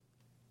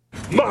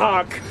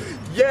Mock.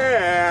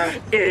 Yeah.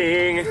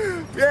 Ing.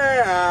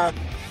 Yeah.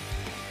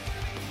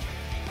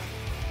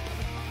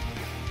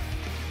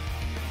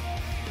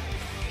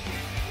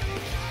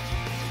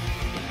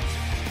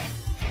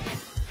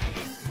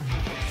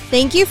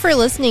 Thank you for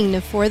listening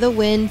to For the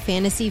Win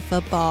Fantasy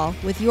Football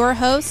with your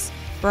hosts,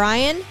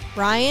 Brian,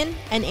 Ryan,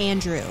 and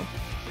Andrew.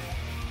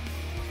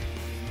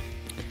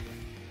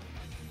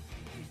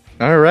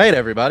 All right,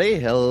 everybody.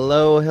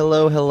 Hello,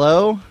 hello,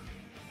 hello.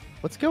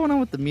 What's going on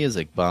with the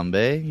music,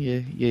 Bombay?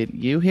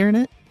 You hearing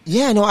it?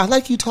 Yeah, no, I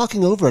like you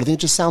talking over it. I think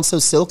it just sounds so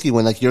silky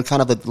when like you're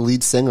kind of the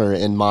lead singer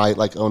in my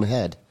like own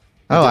head.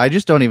 Oh, I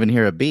just don't even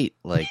hear a beat.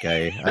 Like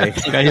I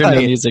hear no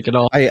music at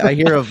all. I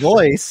hear a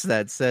voice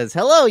that says,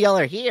 "Hello, y'all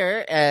are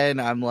here,"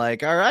 and I'm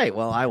like, "All right,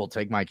 well, I will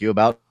take my cue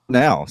about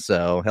now."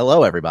 So,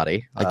 hello,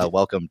 everybody.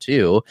 Welcome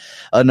to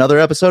another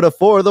episode of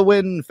For the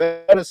Win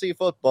Fantasy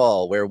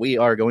Football, where we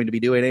are going to be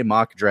doing a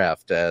mock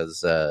draft,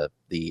 as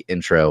the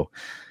intro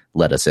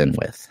let us in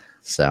with.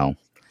 So,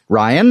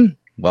 Ryan,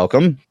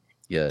 welcome.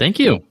 Thank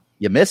you.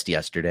 You missed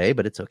yesterday,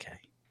 but it's okay.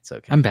 It's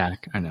okay. I'm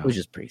back. I know. It was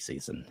just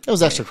preseason. It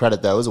was extra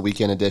credit though. It was a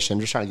weekend edition.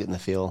 Just trying to get in the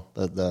feel,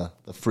 the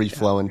free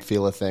flowing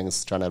feel of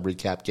things. Trying to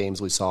recap games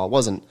we saw. It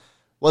wasn't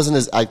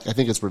as I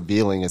think it's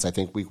revealing as I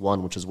think week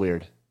one, which is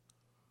weird.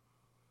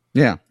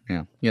 Yeah,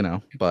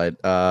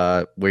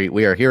 but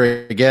we are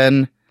here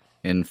again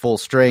in full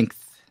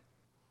strength,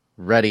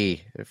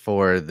 ready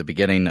for the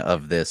beginning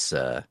of this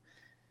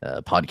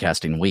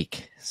podcasting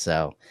week.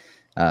 So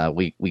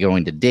we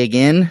going to dig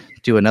in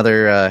to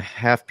another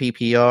half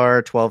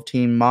PPR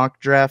 12-team mock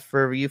draft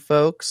for you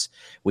folks.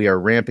 We are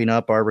ramping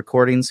up our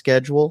recording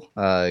schedule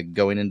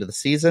going into the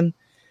season,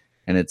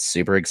 and it's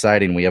super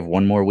exciting. We have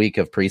one more week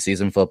of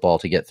preseason football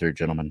to get through,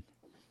 gentlemen.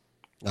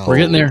 We're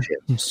getting there.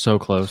 I'm so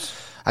close.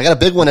 I got a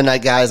big one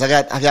tonight, guys.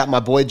 I got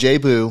my boy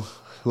J-Boo,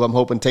 who I'm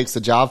hoping takes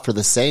the job for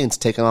the Saints,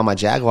 taking on my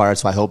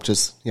Jaguars. So I hope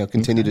just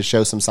continue to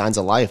show some signs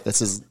of life.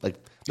 This is the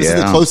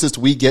closest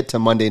we get to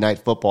Monday Night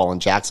Football in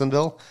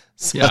Jacksonville.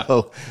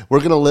 So we're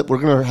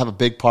gonna have a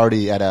big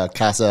party at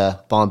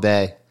Casa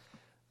Bombay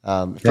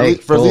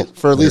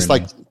for at least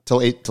like till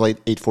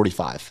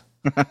 8:45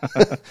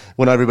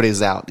 when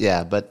everybody's out.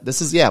 Yeah, but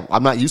this is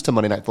I'm not used to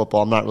Monday Night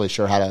Football. I'm not really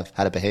sure how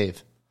to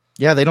behave.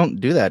 Yeah, they don't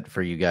do that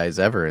for you guys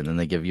ever, and then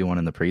they give you one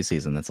in the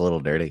preseason. That's a little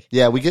dirty.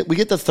 Yeah, we get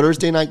the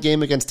Thursday night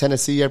game against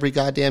Tennessee every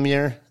goddamn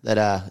year.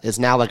 That is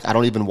now like I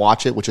don't even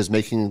watch it, which is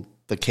making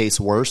the case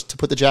worse to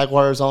put the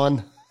Jaguars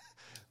on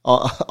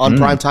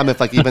prime time if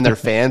like even their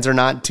fans are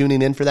not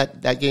tuning in for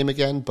that game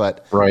again.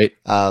 But right,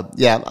 I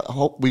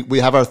hope we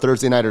have our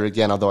Thursday nighter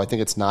again. Although I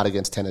think it's not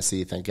against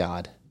Tennessee, thank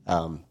God.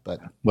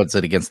 But what's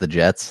it against the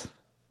Jets?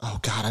 Oh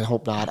God, I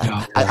hope not.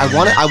 I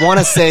want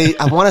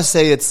to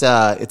say it's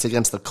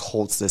against the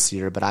Colts this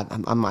year, but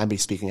I'm be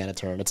speaking out of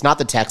turn. It's not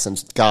the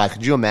Texans. God,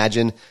 could you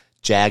imagine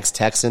Jags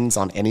Texans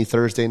on any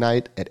Thursday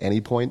night at any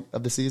point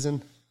of the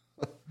season?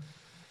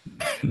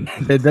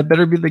 That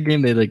better be the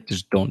game they like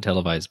just don't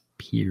televise.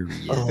 Period.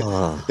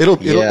 It'll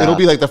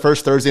be like the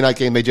first Thursday night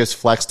game they just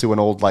flex to an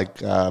old like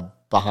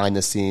behind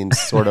the scenes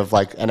sort of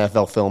like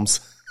NFL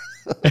films.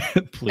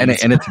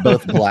 and it's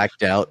both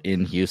blacked out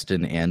in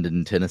Houston and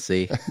in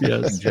Tennessee.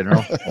 Yes. In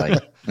general.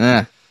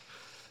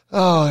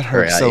 Oh, it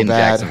hurts so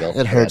bad.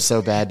 It hurts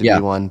so bad to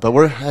be one. But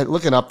we're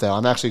looking up though.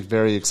 I'm actually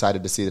very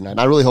excited to see the night. And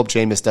I really hope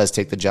Jameis does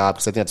take the job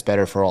because I think that's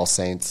better for all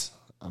Saints.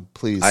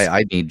 Please.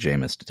 I need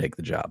Jameis to take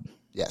the job.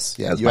 Yes.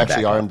 Yeah. You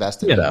actually are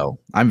invested. Yeah. So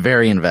I'm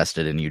very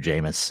invested in you,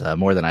 Jameis,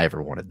 more than I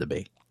ever wanted to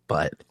be.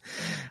 But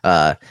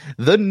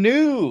the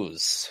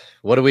news.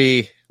 What are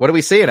we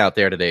seeing out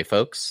there today,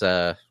 folks?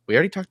 We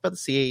already talked about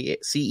the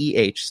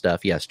CEH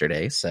stuff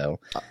yesterday. So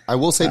I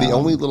will say the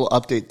only little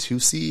update to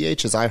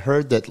CEH is I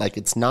heard that like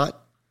it's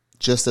not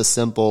just a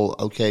simple,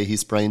 okay, he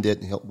sprained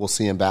it, we'll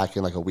see him back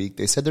in like a week.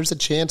 They said there's a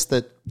chance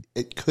that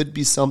it could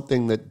be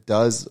something that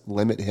does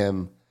limit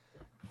him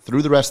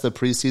through the rest of the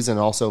preseason and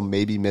also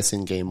maybe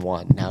missing game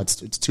one. Now, it's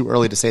too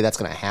early to say that's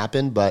going to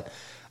happen, but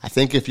I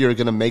think if you're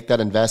going to make that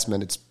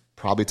investment, it's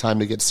probably time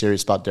to get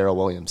serious about Darrell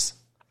Williams.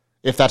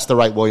 If that's the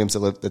right Williams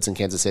that's in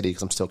Kansas City,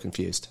 because I'm still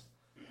confused.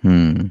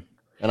 And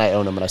I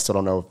own him, and I still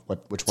don't know which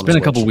one. It's been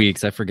a couple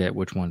weeks. I forget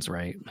which one's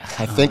right.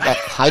 I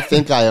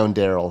think I own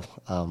Darrell.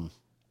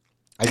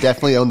 I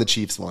definitely own the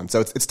Chiefs one.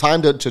 So it's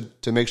time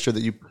to make sure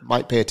that you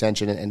might pay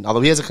attention. And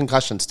although he has a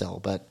concussion still,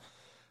 but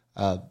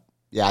I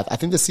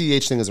think the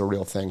CEH thing is a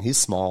real thing. He's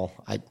small.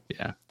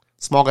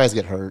 Small guys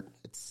get hurt.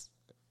 It's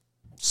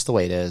just the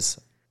way it is.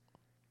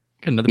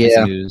 Got another piece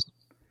of news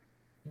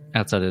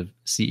outside of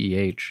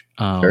CEH.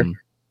 Sure.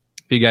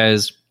 You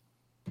guys,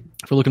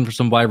 if we're looking for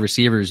some wide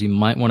receivers, you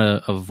might want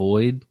to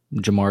avoid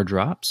Jamar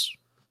Drops.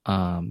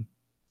 Or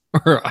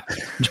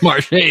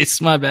Jamar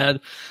Chase, my bad.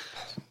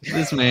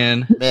 This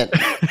man.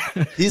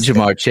 He's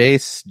Jamar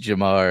Chase,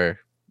 Jamar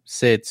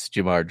sits,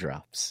 Jamar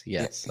drops.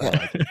 Yes.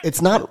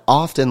 It's not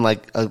often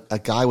like a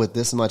guy with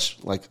this much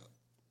like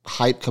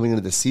hype coming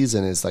into the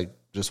season is like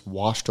just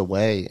washed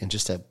away in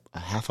just a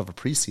half of a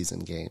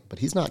preseason game. But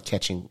he's not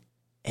catching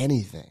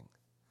anything.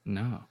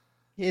 No.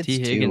 It's T.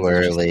 too Higgins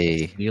is just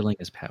early. stealing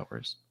his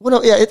powers. Well,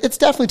 no, yeah, it's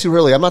definitely too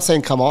early. I'm not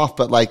saying come off,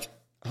 but like,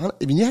 I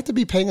mean, you have to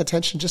be paying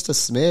attention just a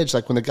smidge.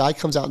 Like when the guy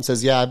comes out and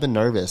says, "Yeah, I've been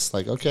nervous."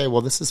 Like, okay,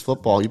 well, this is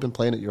football. You've been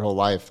playing it your whole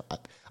life.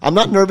 I'm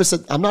not nervous.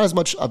 I'm not as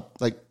much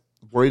like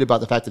worried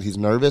about the fact that he's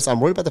nervous. I'm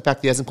worried about the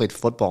fact that he hasn't played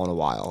football in a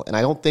while, and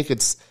I don't think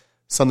it's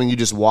something you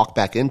just walk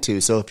back into.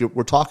 So if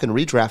we're talking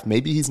redraft,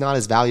 maybe he's not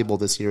as valuable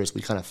this year as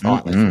we kind of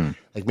thought.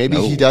 Like maybe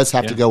he does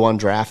have to go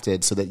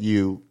undrafted so that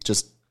you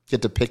just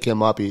get to pick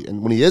him up.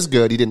 And when he is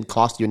good, he didn't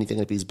cost you anything.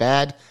 If he's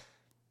bad,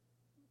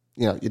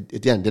 you know, it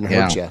didn't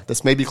hurt you.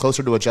 This may be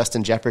closer to a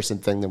Justin Jefferson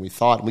thing than we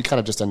thought. And we kind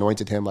of just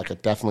anointed him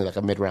definitely like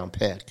a mid-round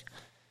pick.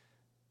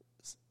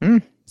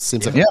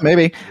 Seems like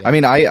Maybe. Yeah. I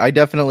mean, I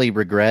definitely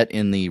regret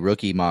in the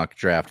rookie mock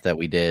draft that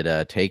we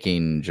did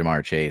taking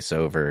Jamar Chase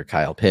over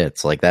Kyle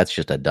Pitts. Like, that's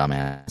just a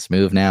dumbass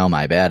move now.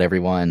 My bad,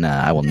 everyone.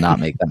 I will not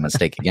make that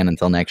mistake again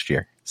until next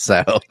year.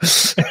 So,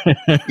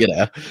 you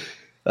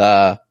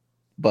know,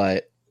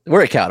 but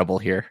we're accountable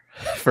here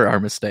for our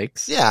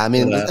mistakes. Yeah, I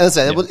mean, as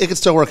I said, it could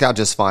still work out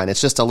just fine.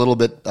 It's just a little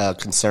bit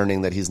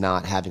concerning that he's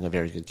not having a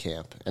very good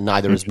camp, and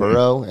neither is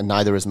Burrow, and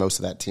neither is most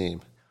of that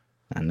team.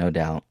 No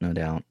doubt.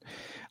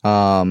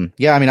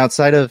 Yeah, I mean,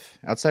 outside of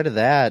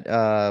that,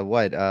 I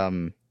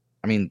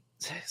mean,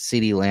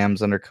 CeeDee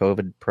Lamb's under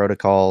COVID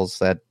protocols.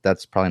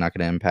 That's probably not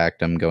going to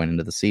impact him going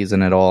into the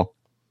season at all.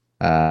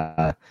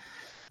 AJ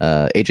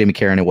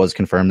McCarron, it was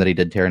confirmed that he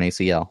did tear an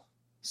ACL,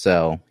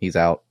 so he's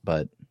out.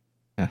 But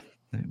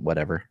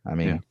whatever. I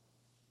mean,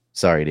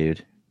 sorry,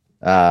 dude.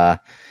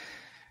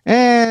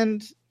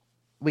 And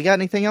we got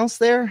anything else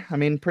there? I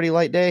mean, pretty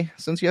light day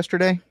since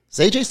yesterday.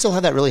 Does AJ still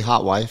have that really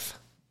hot wife?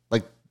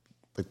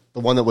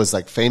 The one that was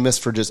like famous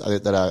for just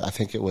I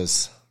think it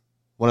was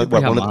one of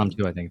mom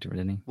too. I think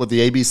didn't he? What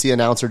the ABC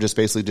announcer just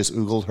basically just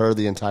oogled her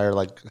the entire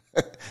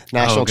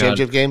national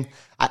championship game.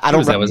 I don't.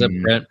 Was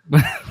that Brett?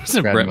 Was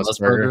it Brett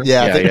Musburger?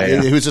 Yeah, I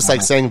think he was just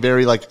like saying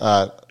very like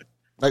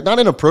not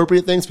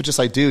inappropriate things, but just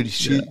like, dude,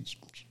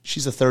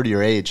 she's a third of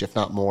your age, if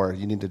not more.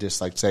 You need to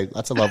just like say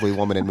that's a lovely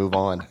woman and move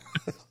on.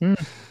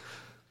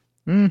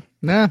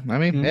 Nah, I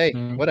mean, hey,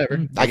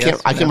 whatever. I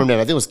can't remember. I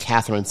think it was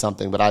Catherine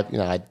something, but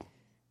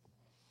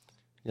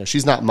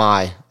she's not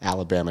my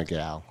Alabama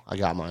gal. I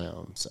got my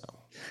own, so.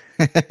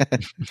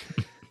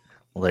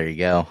 Well, there you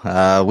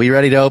go. We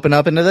ready to open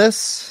up into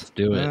this? Let's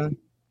do it.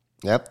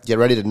 Yep. Get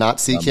ready to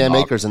not see Cam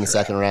Akers in the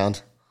second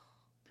round.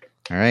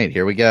 All right,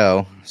 here we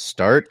go.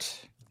 Start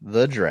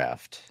the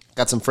draft.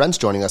 Got some friends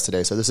joining us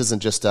today, so this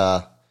isn't just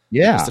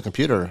just a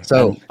computer.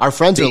 So and our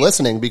friends are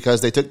listening because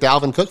they took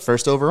Dalvin Cook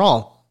first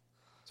overall.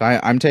 So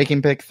I'm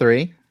taking pick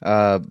 3.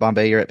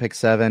 Bombay, you're at pick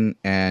 7,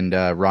 and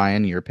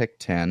Ryan, you're pick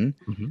 10.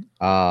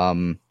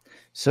 Mm-hmm.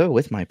 So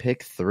with my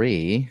pick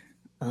 3,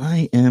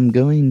 I am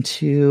going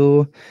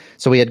to.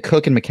 So we had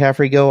Cook and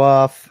McCaffrey go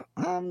off.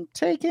 I'm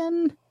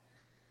taking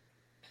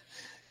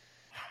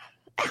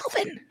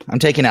Alvin. I'm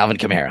taking Alvin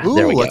Kamara. Ooh,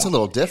 there we go. That's a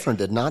little different.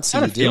 Did not see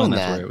you doing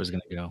that's that. where it was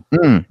going to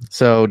go.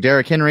 So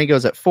Derrick Henry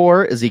goes at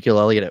 4, Ezekiel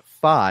Elliott at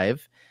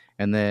 5,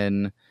 and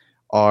then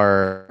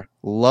our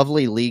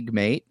lovely league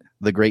mate,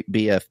 the great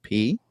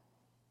BFP,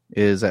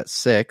 is at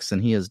 6,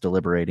 and he is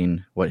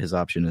deliberating what his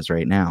option is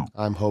right now.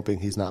 I'm hoping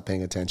he's not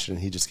paying attention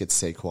and he just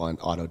gets Saquon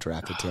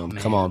auto-drafted to him.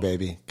 Man. Come on,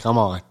 baby. Come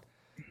on.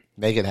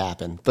 Make it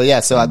happen. But yeah,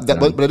 so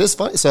but it is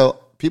funny.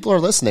 So people are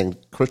listening.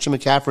 Christian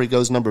McCaffrey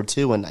goes number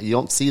 2, and you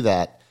don't see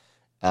that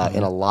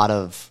in a lot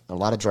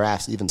of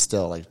drafts even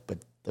still. But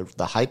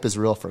the hype is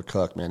real for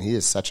Cook, man. He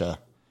is such a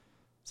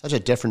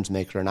difference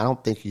maker, and I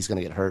don't think he's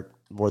going to get hurt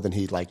more than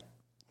he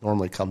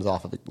normally comes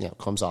off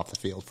the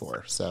field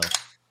for. So.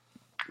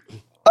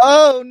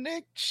 Oh,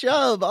 Nick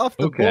Chubb off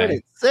the board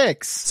at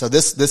 6. So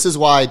this is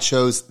why I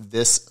chose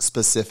this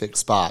specific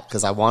spot,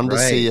 because I wanted to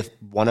see if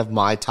one of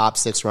my top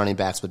 6 running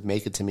backs would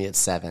make it to me at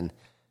 7.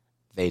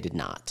 They did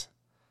not.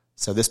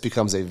 So this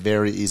becomes a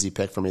very easy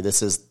pick for me.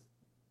 This is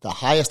the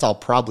highest I'll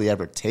probably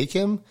ever take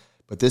him,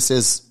 but this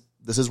is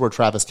where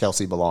Travis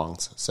Kelce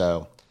belongs.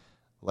 So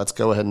let's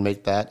go ahead and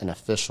make that an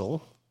official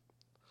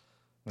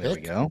pick. There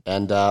we go.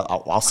 And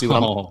I'll see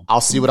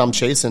what I'm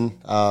chasing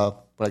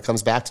when it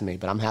comes back to me.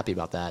 But I'm happy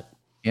about that.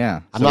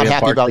 Yeah, I'm not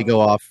happy about go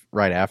off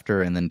right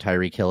after, and then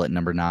Tyreek Hill at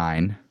number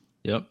 9.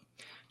 Yep,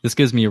 this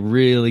gives me a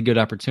really good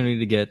opportunity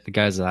to get the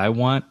guys that I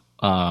want.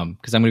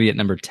 Because I'm going to be at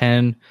number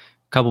 10.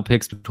 A couple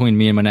picks between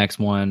me and my next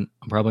one.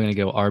 I'm probably going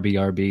to go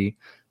RB,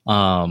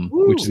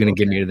 which is going to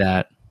give me to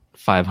that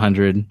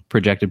 500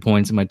 projected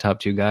points in my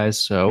top 2 guys.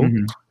 So,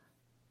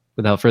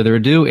 without further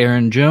ado,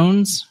 Aaron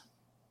Jones.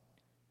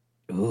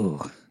 Ooh,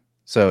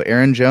 so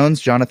Aaron Jones,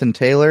 Jonathan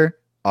Taylor,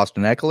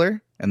 Austin Eckler,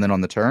 and then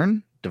on the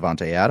turn,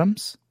 Devontae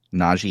Adams.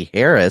 Najee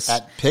Harris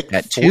at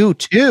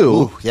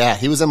 2-2. Yeah,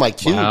 he was in my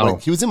queue. Wow.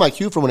 He was in my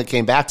queue for when it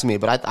came back to me,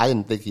 but I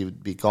didn't think he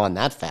would be gone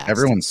that fast.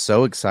 Everyone's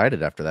so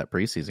excited after that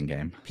preseason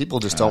game. People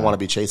just don't want to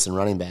be chasing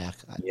running back.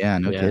 Yeah,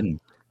 no kidding.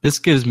 This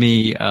gives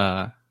me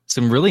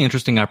some really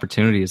interesting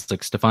opportunities.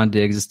 Like Stephon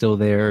Diggs is still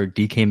there.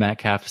 DK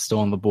Metcalf is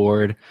still on the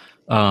board.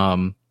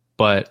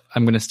 But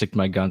I'm going to stick to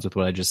my guns with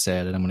what I just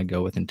said, and I'm going to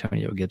go with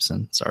Antonio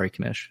Gibson. Sorry,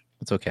 Kamish.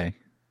 It's okay.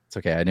 It's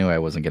okay. I knew I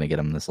wasn't going to get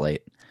him this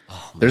late.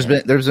 There's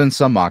been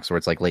some mocks where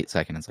it's like late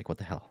second. It's like, what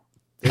the hell?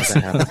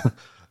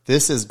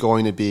 This is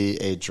going to be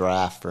a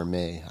draft for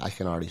me. I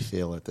can already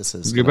feel it. This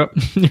is You're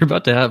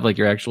about to have like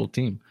your actual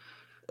team.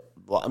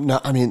 well,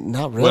 not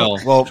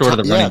really. Well, short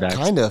of the running backs.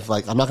 kind of.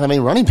 Like I'm not going to have any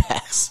running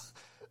backs.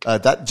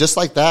 That just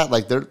like that,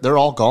 like they're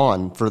all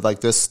gone for like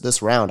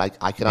this round.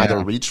 I can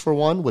either reach for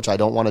one, which I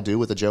don't want to do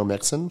with a Joe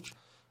Mixon,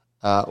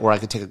 or I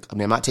could take. I'm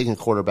not taking a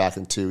quarterback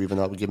in 2, even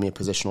though it would give me a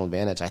positional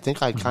advantage. I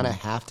think I kind of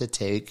have to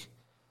take.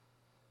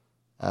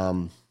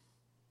 I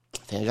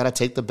think I got to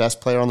take the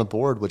best player on the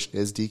board, which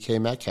is DK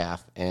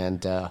Metcalf,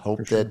 and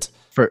hope that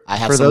I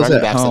have some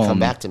running backs that come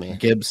back to me.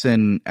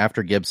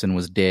 After Gibson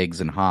was Diggs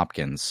and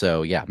Hopkins,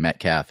 so yeah,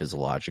 Metcalf is a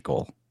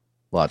logical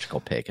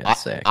pick at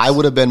 6. I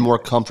would have been more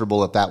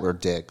comfortable if that were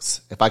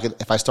Diggs.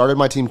 If I started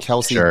my team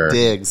Kelsey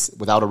Diggs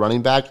without a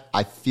running back,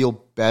 I feel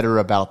better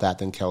about that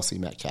than Kelsey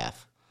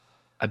Metcalf.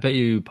 I bet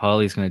you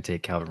Paulie's going to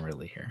take Calvin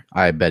Ridley here.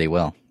 I bet he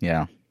will.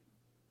 Yeah.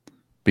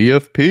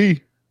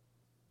 BFP,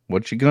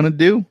 what you gonna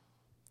do?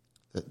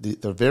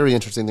 The very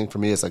interesting thing for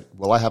me is like,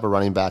 will I have a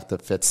running back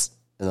that fits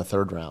in the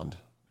 3rd round?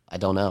 I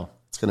don't know.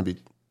 It's going to be.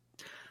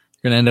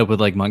 You're going to end up with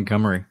like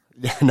Montgomery.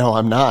 No,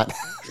 I'm not.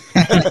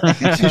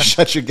 You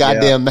shut your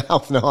goddamn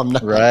mouth. No, I'm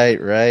not.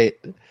 Right.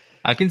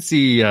 I can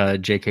see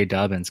J.K.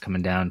 Dobbins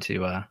coming down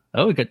to.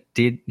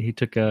 He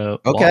took a.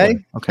 Okay.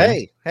 Waller.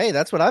 Okay. Hey,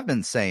 that's what I've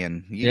been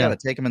saying. You got to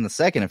take him in the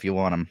 2nd if you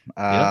want him.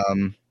 Yeah.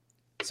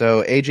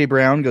 So A.J.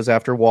 Brown goes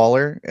after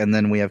Waller, and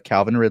then we have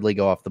Calvin Ridley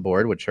go off the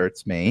board, which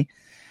hurts me.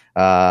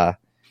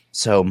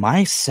 So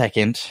my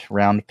 2nd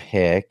round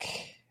pick,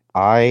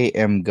 I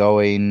am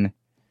going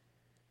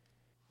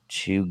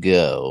to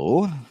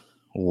go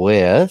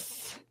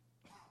with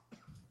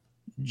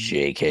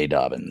J.K.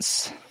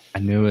 Dobbins. I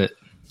knew it.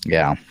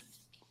 Yeah.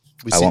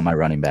 I want my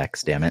running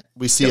backs, damn it.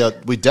 We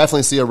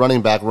definitely see a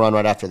running back run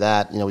right after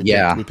that.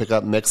 We pick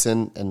up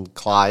Mixon and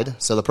Clyde.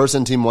 So the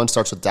person in team 1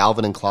 starts with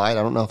Dalvin and Clyde.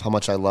 I don't know how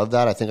much I love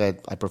that. I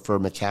think I prefer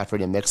McCaffrey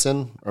to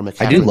Mixon or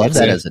McCaffrey. I do love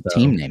Mixon. that as a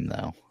team name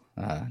though.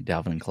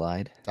 Dalvin and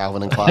Clyde.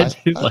 Dalvin and Clyde.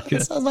 Like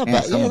Sounds not Yeah,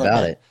 bad. something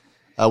about it.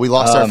 We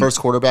lost our first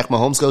quarterback.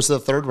 Mahomes goes to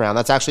the 3rd round.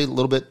 That's actually a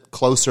little bit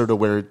closer to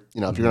where, if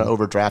you're going to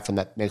overdraft him,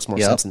 that makes more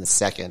sense in the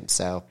 2nd.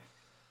 So,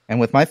 and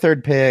with my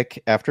 3rd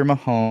pick after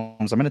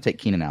Mahomes, I'm going to take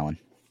Keenan Allen.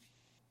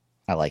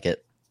 I like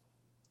it.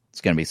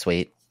 It's going to be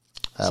sweet.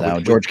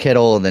 George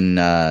Kittle and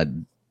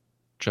then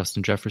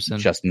Justin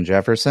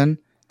Jefferson.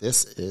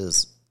 This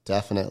is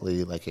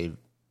definitely like a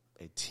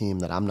team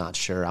that I'm not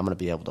sure I'm going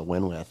to be able to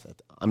win with.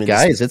 I mean,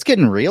 guys, it's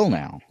getting real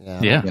now.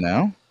 Yeah.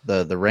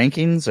 The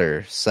rankings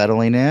are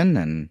settling in,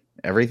 and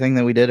everything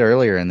that we did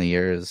earlier in the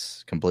year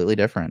is completely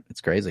different.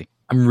 It's crazy.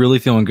 I'm really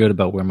feeling good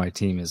about where my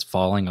team is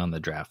falling on the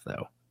draft,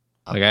 though.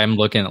 Like I'm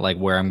looking at like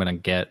where I'm going to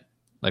get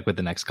like with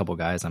the next couple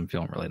guys. I'm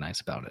feeling really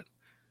nice about it.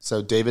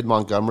 So David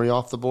Montgomery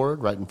off the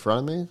board right in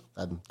front of me.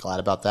 I'm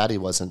glad about that. He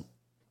wasn't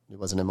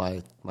in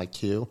my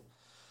queue.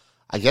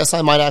 I guess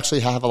I might actually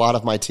have a lot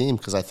of my team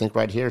because I think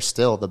right here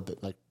still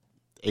the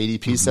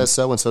ADP says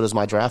so, and so does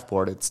my draft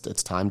board. It's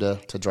time to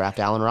draft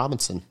Allen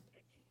Robinson.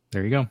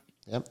 There you go.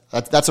 Yep,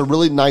 that's a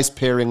really nice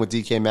pairing with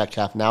DK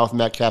Metcalf. Now, if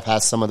Metcalf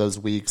has some of those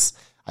weeks,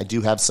 I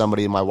do have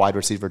somebody in my wide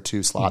receiver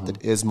 2 slot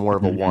that is more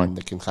of a 1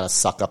 that can kind of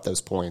suck up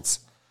those points.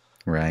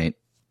 Right.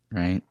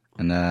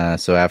 And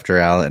so after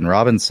Allen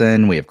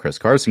Robinson, we have Chris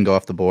Carson go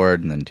off the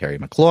board, and then Terry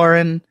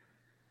McLaurin.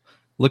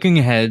 Looking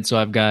ahead, so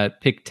I've got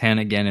pick 10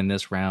 again in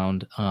this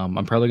round.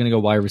 I'm probably going to go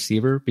wide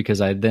receiver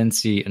because I then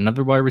see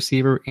another wide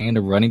receiver and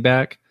a running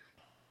back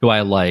who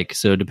I like.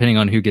 So depending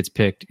on who gets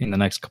picked in the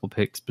next couple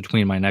picks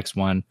between my next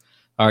one,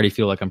 I already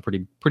feel like I'm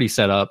pretty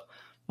set up.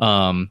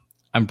 I'm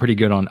pretty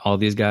good on all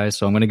these guys,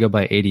 so I'm going to go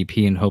by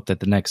ADP and hope that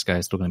the next guy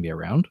is still going to be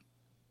around.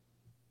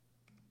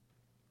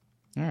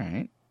 All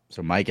right.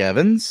 So Mike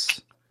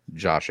Evans,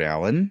 Josh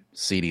Allen,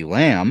 CeeDee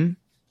Lamb,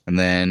 and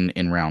then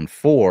in round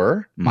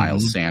 4,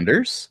 Miles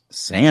Sanders,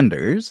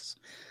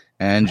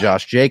 and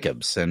Josh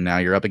Jacobs. And now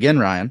you're up again,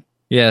 Ryan.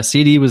 Yeah,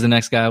 CD was the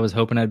next guy I was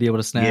hoping I'd be able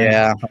to snag.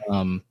 Yeah.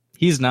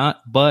 He's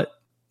not, but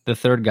the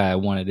 3rd guy I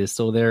wanted is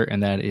still there,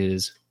 and that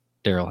is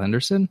Darrell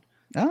Henderson.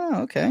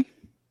 Oh, okay.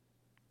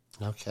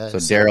 Okay. So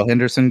Darrell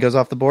Henderson goes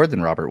off the board,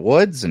 then Robert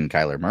Woods and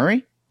Kyler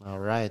Murray. All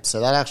right.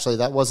 So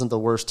that wasn't the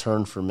worst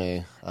turn for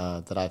me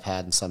that I've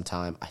had in some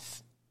time. I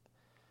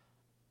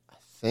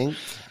think.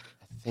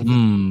 I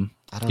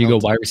don't do you know.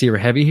 go wide receiver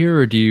heavy here,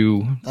 or do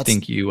you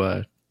think you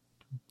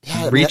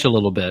reach a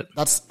little bit?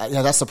 That's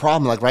the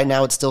problem. Like right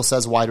now, it still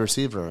says wide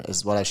receiver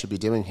is what I should be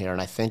doing here, and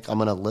I think I'm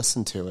going to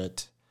listen to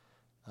it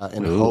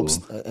in hopes,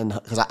 and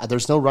because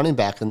there's no running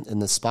back in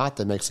this spot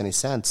that makes any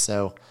sense.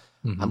 So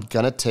I'm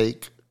going to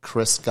take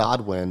Chris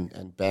Godwin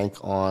and bank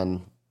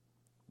on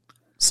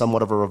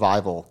somewhat of a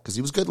revival because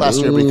he was good last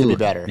year, but he could be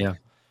better. Yeah.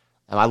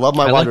 And I love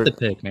my I wide like the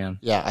pick, man.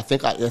 Yeah, I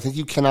think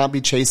you cannot be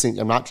chasing.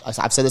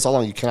 I've said this all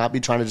along. You cannot be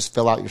trying to just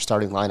fill out your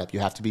starting lineup. You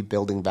have to be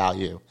building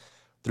value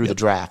through the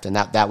draft, and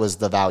that was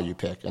the value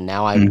pick. And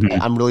now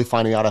I'm really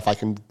finding out if I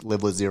can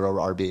live with 0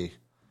 RB.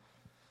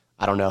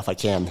 I don't know if I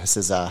can. This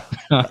is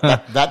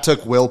that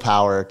took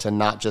willpower to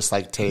not just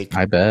like take.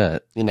 I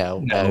bet.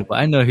 No, but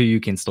I know who you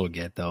can still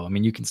get though. I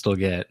mean, you can still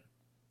get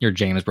your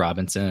James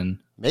Robinson.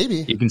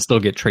 Maybe you can still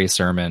get Trey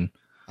Sermon.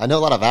 I know a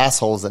lot of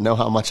assholes that know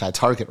how much I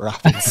target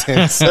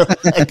Robinson, so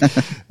like,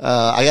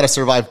 I got to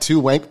survive 2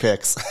 wank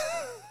picks.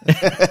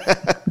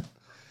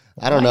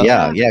 I don't know.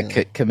 Yeah.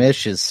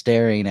 Kamish is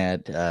staring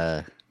at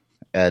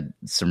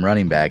some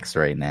running backs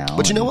right now.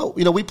 But you know what?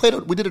 We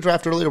did a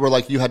draft earlier where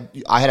like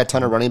I had a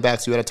ton of running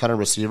backs, you had a ton of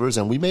receivers,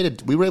 and we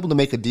were able to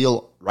make a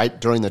deal right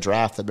during the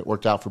draft that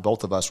worked out for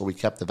both of us where we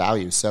kept the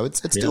value. So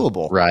it's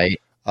doable, right?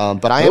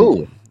 But I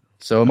am.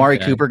 So Amari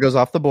Cooper goes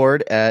off the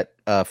board at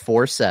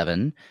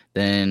 4-7,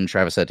 then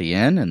Travis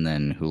Etienne, and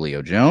then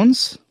Julio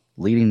Jones,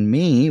 leading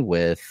me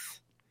with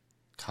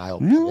Kyle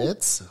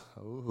Pitts.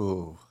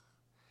 Ooh.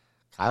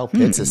 Kyle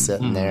Pitts is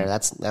sitting there.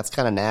 That's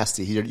kind of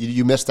nasty.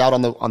 You missed out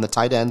on the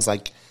tight ends.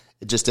 Like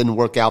it just didn't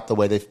work out the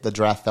way the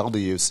draft fell to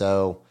you.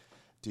 So,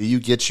 do you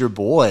get your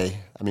boy?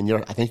 I mean,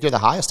 I think you're the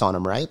highest on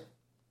him, right?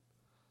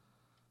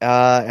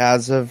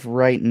 As of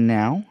right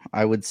now,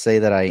 I would say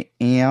that I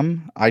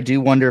am. I do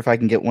wonder if I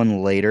can get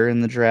one later in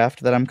the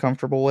draft that I'm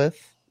comfortable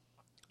with.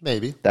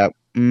 Maybe that.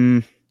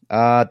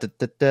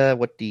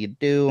 What do you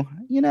do?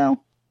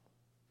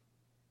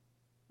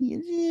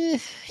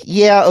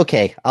 Yeah,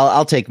 okay.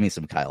 I'll take me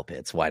some Kyle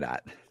Pitts. Why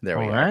not? There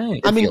we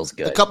go. It feels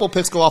good. A couple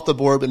picks go off the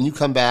board, and you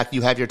come back.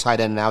 You have your tight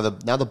end. Now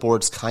the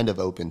board's kind of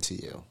open to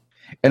you.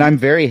 And I'm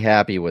very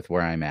happy with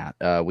where I'm at.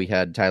 We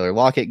had Tyler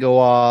Lockett go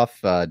off,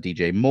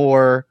 DJ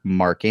Moore,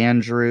 Mark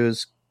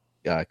Andrews,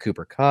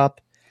 Cooper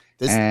Kupp,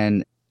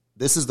 and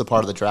this is the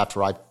part of the draft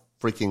where I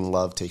freaking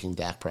love taking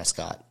Dak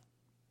Prescott.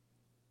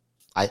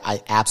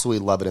 I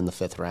absolutely love it in the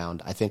 5th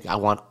round. I think I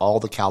want all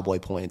the Cowboy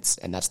points,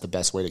 and that's the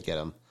best way to get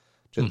him.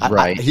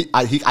 Right.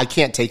 I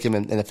can't take him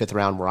in the 5th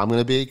round where I'm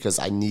going to be because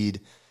I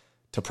need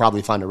to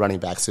probably find a running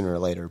back sooner or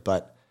later.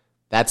 But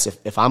that's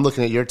if I'm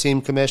looking at your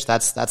team, Kamish,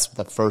 that's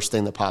the first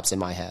thing that pops in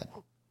my head.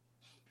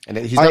 And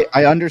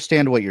I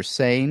understand what you're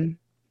saying,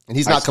 and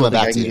he's not coming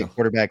back to you. Get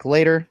quarterback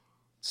later,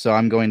 so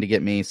I'm going to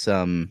get me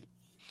some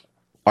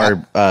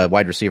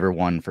wide receiver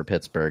 1 for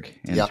Pittsburgh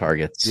in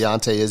targets.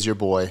 Deontay is your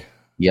boy.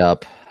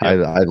 Yep. I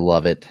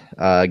love it.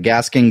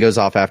 Gaskin goes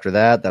off after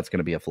that. That's going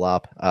to be a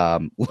flop.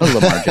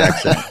 Lamar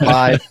Jackson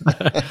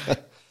 5.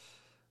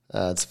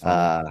 That's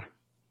fun.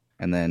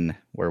 And then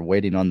we're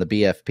waiting on the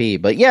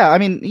BFP. But yeah, I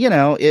mean,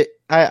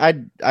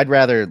 I'd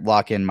rather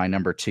lock in my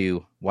number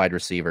 2 wide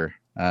receiver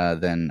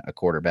than a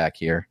quarterback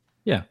here.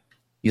 Yeah.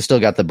 You still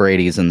got the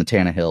Bradys and the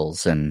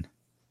Tannehills and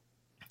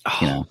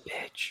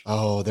bitch.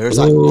 Oh, this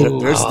is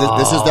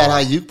that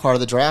Ayuk part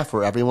of the draft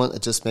where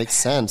it just makes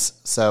sense.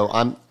 So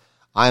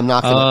I'm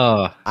not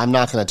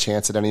gonna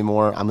chance it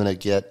anymore. I'm gonna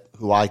get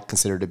who I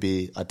consider to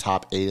be a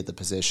top 8 at the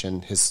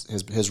position.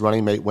 His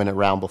running mate went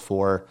around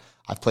before.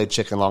 I've played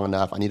chicken long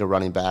enough. I need a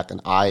running back,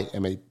 and I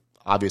am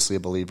obviously a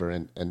believer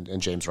in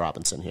James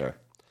Robinson here.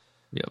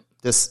 Yep.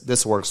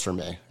 This works for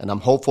me, and I'm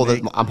hopeful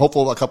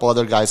a couple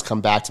other guys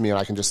come back to me, and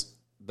I can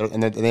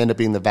and they end up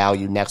being the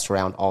value next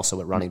round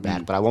also at running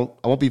back. But I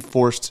won't be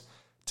forced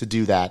to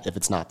do that if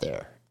it's not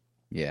there.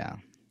 Yeah.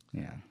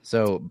 Yeah.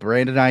 So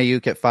Brandon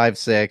Ayuk at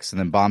 5-6, and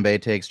then Bombay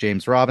takes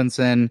James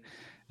Robinson.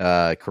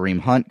 Kareem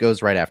Hunt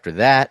goes right after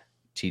that.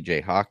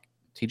 TJ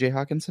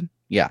Hawkinson?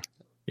 Yeah.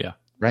 Yeah.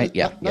 Right?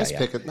 Yeah. Nice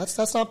pick.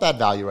 That's not bad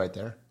value right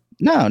there.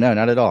 No, not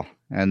at all.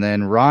 And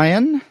then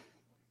Ryan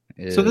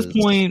is... So at this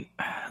point,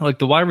 like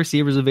the wide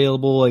receivers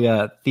available, I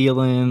got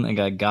Thielen, I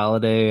got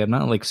Galladay. I'm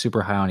not like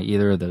super high on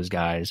either of those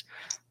guys.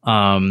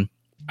 I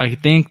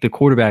think the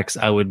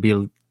quarterbacks I would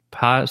be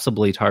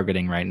possibly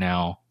targeting right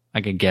now,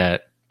 I could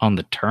get on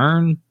the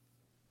turn.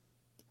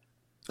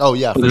 Oh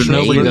yeah, there's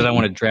nobody that I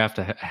want to draft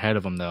ahead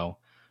of him though.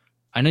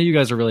 I know you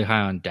guys are really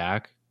high on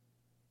Dak.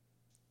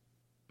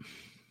 I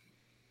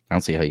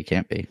don't see how you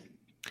can't be.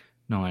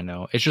 No, I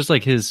know. It's just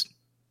like his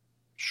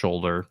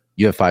shoulder.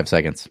 You have 5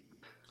 seconds.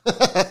 Hey,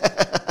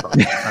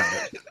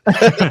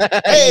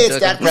 it's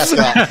Dak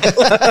Prescott.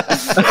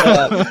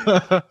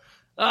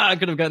 I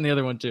could have gotten the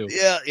other one too.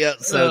 Yeah.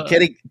 So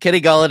Kenny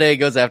Galladay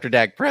goes after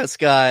Dak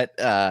Prescott,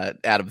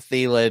 Adam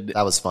Thielen.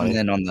 That was funny.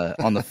 And then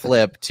on the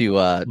flip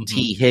to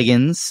T.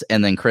 Higgins,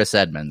 and then Chris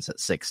Edmonds at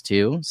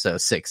 6'2", so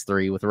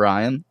 6'3" with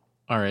Ryan.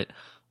 All right.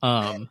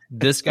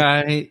 This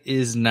guy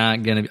is not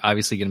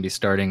obviously going to be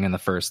starting in the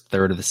first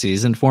third of the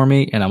season for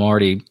me, and I'm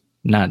already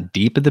not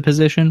deep at the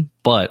position,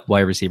 but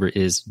wide receiver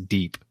is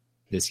deep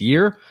this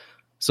year,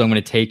 so I'm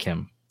going to take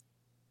him.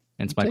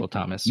 And it's Michael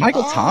Thomas.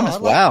 Michael Thomas.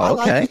 Wow.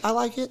 Okay. I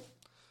like it.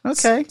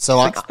 Okay. So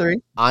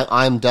 6'3".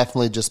 I'm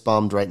definitely just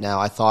bummed right now.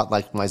 I thought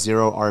like my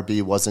 0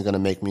 RB wasn't going to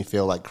make me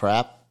feel like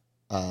crap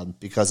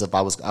because if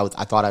I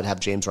thought I'd have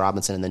James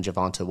Robinson and then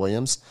Javonte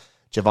Williams.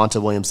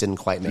 Javonte Williams didn't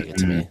quite make it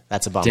to me.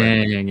 That's a bummer.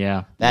 Dang,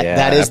 yeah.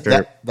 That is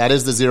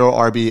the 0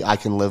 RB I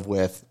can live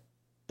with.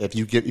 If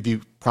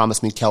you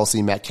promise me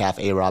Kelsey, Metcalf,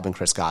 A-Rob, and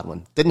Chris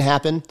Godwin. Didn't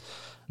happen.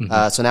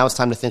 So now it's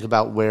time to think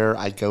about where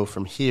I go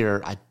from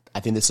here. I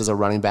think this is a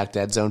running back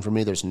dead zone for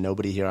me. There's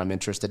nobody here I'm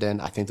interested in.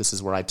 I think this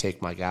is where I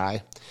take my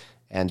guy.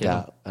 And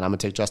I'm going to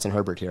take Justin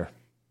Herbert here.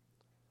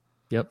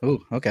 Yep.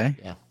 Ooh, okay.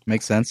 Yeah.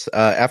 Makes sense.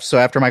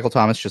 After Michael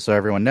Thomas, just so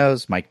everyone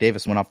knows, Mike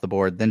Davis went off the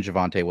board, then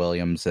Javonte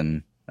Williams,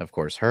 and of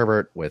course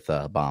Herbert with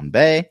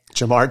Bombay.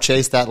 Jamar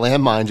Chase, that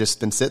landmine, just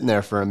been sitting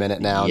there for a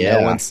minute now. Yeah.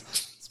 No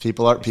one's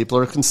people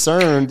are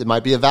concerned. It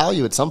might be a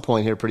value at some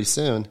point here pretty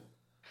soon.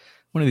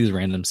 One of these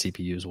random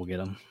CPUs will get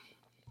him.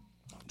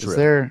 Is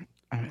there?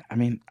 I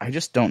mean, I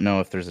just don't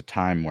know if there's a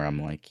time where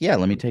I'm like, yeah,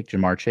 let me take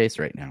Jamar Chase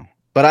right now.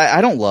 But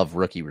I don't love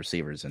rookie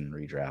receivers in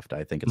redraft.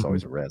 I think it's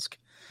always a risk.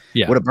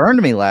 Yeah. Would have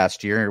burned me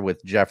last year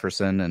with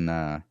Jefferson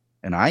and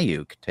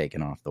Ayuk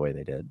taken off the way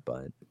they did,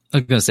 but I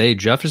was gonna say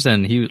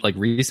Jefferson. He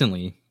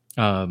recently.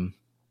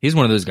 He's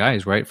one of those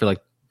guys, right? For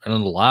like in a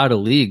lot of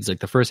leagues, like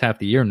the first half of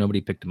the year,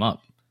 nobody picked him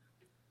up.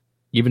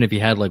 Even if he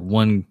had like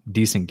one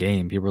decent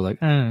game, people were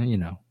like,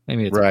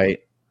 maybe it's right.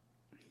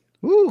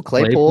 Ooh,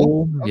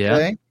 Claypool. Yeah.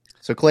 Okay.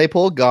 So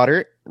Claypool,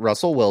 Goddard,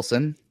 Russell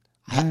Wilson.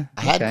 I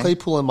had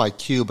Claypool in my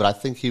queue, but I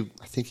think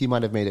he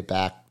might have made it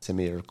back to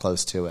me or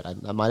close to it.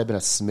 I might have been a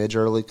smidge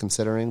early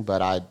considering,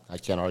 but I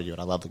can't argue it.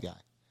 I love the guy.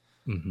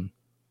 Mm-hmm.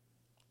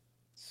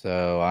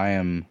 So I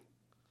am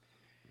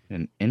in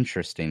an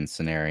interesting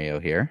scenario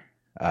here.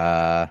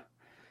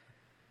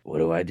 What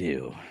do I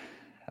do?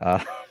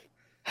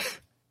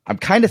 I'm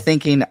kind of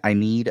thinking I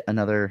need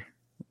another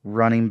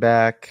running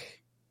back,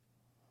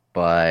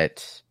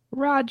 but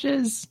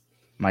Rodgers.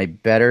 my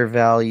better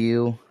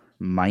value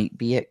might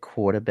be at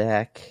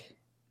quarterback.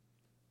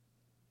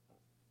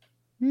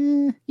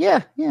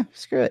 Yeah,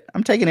 screw it.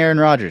 I'm taking Aaron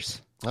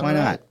Rodgers. Why All right.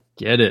 not?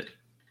 Get it.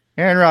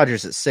 Aaron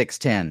Rodgers at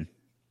 6'10".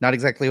 Not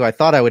exactly who I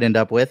thought I would end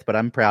up with, but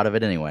I'm proud of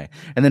it anyway.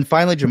 And then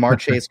finally, Jamar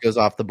Chase goes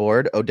off the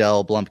board.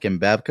 Odell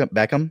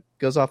Beckham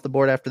goes off the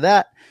board after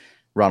that.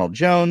 Ronald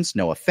Jones,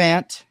 Noah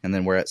Fant, and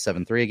then we're at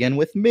 7-3 again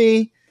with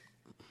me.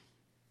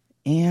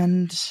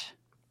 And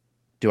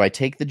do I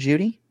take the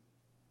Judy?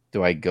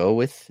 Do I go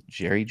with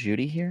Jerry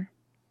Judy here?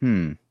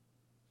 I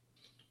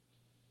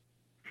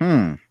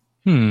don't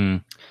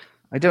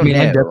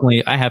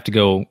know. I have to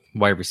go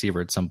wide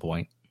receiver at some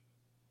point.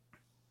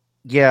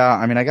 Yeah,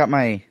 I mean, I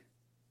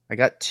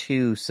got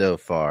two so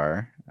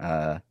far.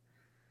 I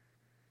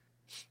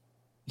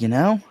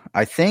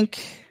think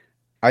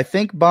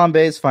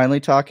Bombay's finally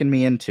talking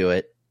me into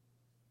it,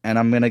 and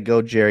I'm gonna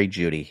go Jerry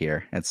Judy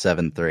here at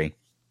 7-3.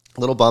 A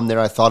little bummed there.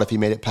 I thought if he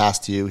made it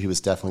past you, he was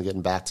definitely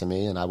getting back to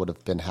me, and I would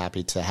have been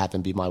happy to have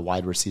him be my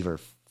wide receiver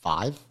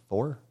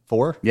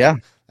 4. Yeah,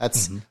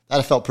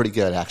 That felt pretty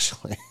good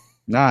actually.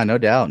 nah, no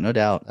doubt.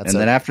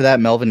 Then after that,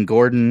 Melvin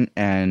Gordon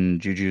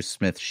and Juju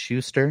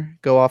Smith-Schuster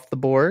go off the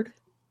board.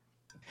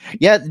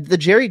 Yeah, the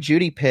Jerry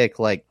Judy pick,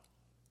 like,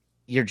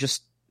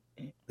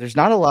 there's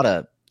not a lot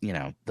of,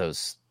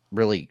 those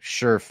really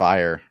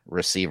surefire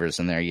receivers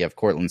in there. You have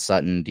Cortland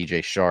Sutton,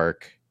 DJ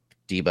Shark,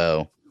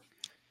 Debo.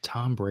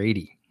 Tom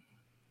Brady.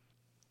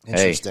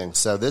 Interesting. Hey,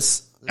 so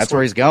that's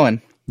where he's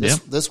going.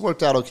 This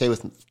worked out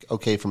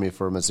okay for me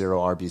from a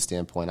zero RB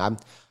standpoint. I'm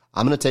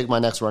going to take my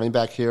next running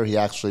back here. He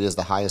actually is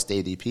the highest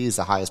ADP. He's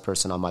the highest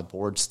person on my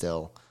board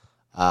still.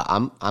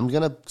 I'm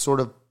going to sort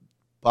of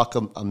buck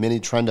a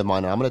mini trend of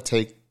mine. I'm going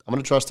to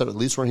trust that at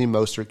least Raheem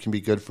Mostert can be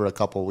good for a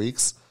couple of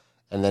weeks,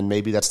 and then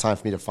maybe that's time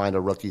for me to find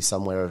a rookie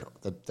somewhere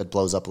that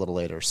blows up a little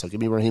later. So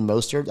give me Raheem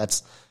Mostert.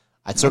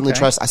 I certainly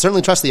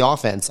trust the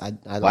offense. I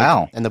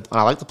Wow.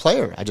 I like the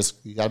player.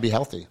 You got to be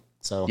healthy.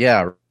 So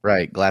Yeah,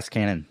 right. Glass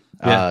cannon.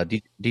 Yeah.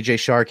 DJ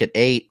Shark at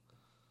 8,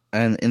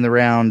 and in the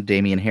round,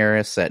 Damian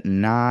Harris at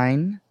 9,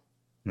 and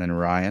then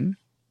Ryan.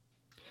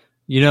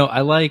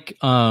 I like.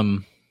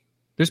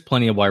 There's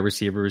plenty of wide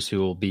receivers who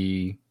will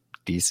be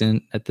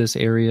decent at this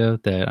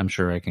area that I'm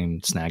sure I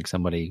can snag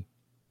somebody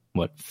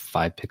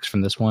 5 picks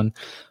from this one.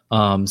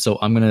 So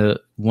I'm going to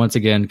once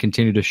again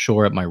continue to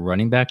shore up my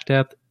running back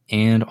depth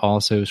and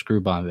also screw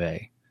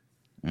Bombay.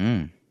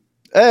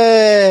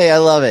 Hey, I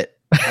love it.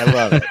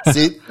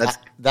 See,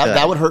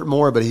 that would hurt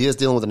more, but he is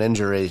dealing with an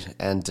injury,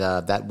 and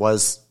that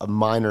was a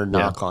minor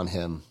knock on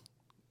him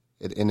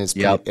in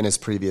his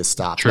previous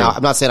stop. True. Now,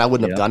 I'm not saying I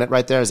wouldn't have done it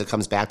right there as it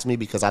comes back to me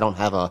because I don't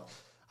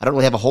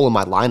really have a hole in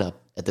my lineup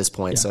at this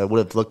point, so it would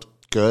have looked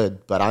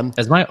good. But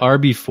as my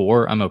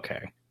RB4, I'm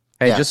okay.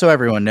 Hey, just so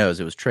everyone knows,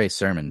 it was Trey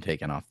Sermon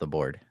taken off the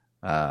board.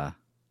 I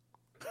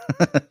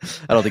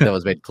don't think that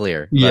was made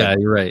clear. But, Yeah,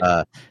 you're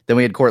right. Then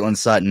we had Cortland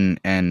Sutton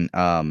and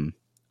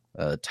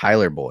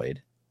Tyler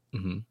Boyd,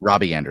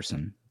 Robbie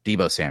Anderson,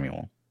 Debo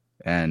Samuel,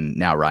 and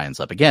now Ryan's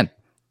up again.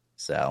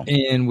 So,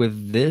 and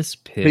with this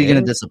pick, who are you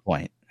going to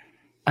disappoint?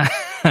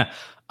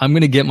 I'm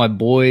going to get my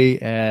boy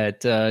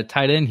at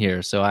tight end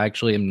here. So I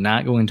actually am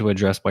not going to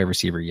address wide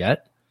receiver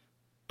yet,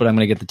 but I'm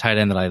going to get the tight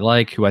end that I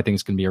like, who I think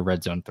is going to be a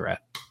red zone threat.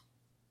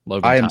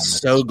 I am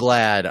so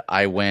glad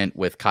I went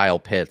with Kyle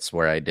Pitts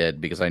where I did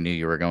because I knew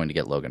you were going to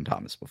get Logan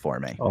Thomas before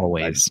me.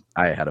 Always.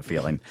 I had a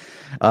feeling.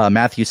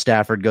 Matthew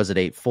Stafford goes at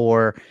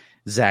 8-4.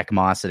 Zach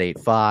Moss at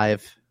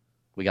 8-5.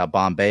 We got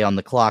Bombay on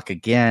the clock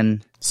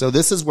again. So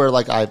this is where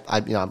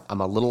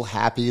I'm a little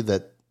happy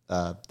that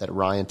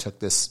Ryan took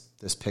this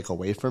pick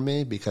away from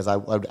me because I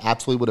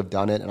absolutely would have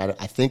done it, and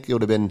I think it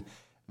would have been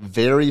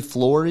very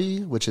floory,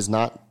 which is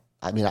not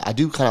I mean, I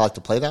do kind of like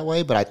to play that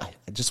way, but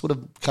I just would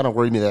have kind of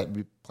worried me that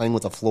we'd be playing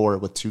with a floor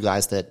with two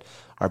guys that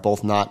are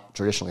both not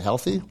traditionally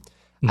healthy.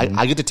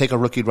 I get to take a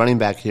rookie running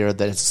back here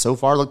that has so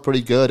far looked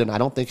pretty good, and I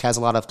don't think has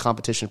a lot of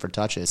competition for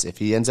touches. If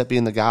he ends up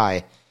being the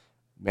guy,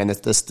 man,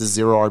 this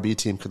zero RB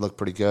team could look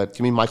pretty good. Give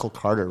me Michael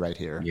Carter right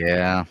here.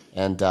 Yeah,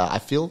 and I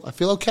feel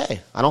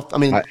okay.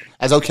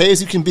 As okay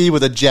as you can be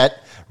with a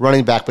Jet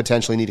running back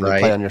potentially needing to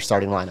play on your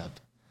starting lineup.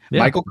 Yeah.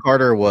 Michael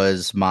Carter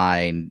was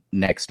my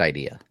next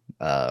idea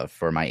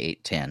for my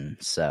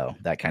 8-10, so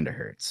that kind of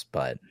hurts,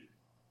 but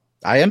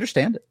I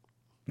understand it.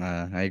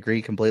 I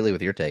agree completely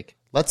with your take.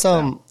 Let's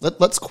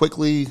let's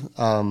quickly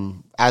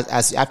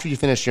as after you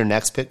finish your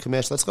next pick,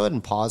 Commish, let's go ahead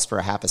and pause for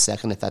a half a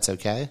second if that's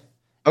okay.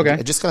 Okay.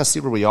 And just kind of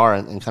see where we are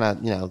and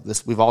kind of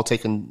this we've all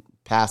taken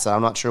paths that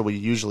I'm not sure we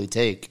usually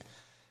take.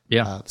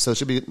 Yeah. So it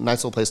should be a nice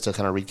little place to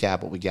kind of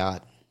recap what we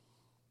got.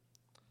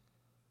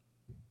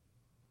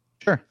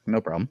 Sure, no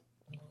problem.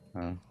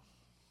 Let's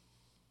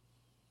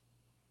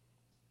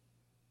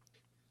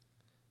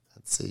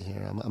see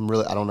here.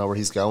 I don't know where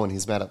he's going.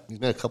 He's made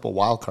a couple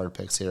wild card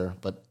picks here,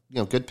 but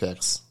good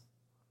picks.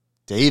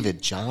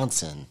 David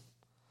Johnson.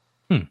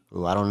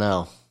 Ooh, I don't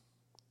know.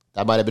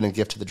 That might have been a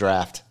gift to the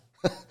draft.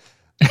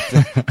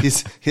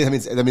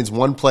 That means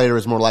one player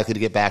is more likely to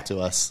get back to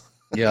us.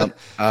 Yeah.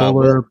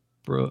 Fuller,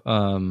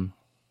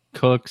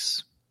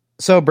 Cooks.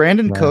 So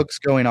Brandon Cooks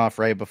going off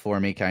right before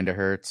me kind of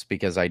hurts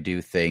because I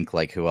do think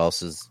who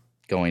else is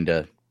going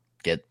to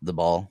get the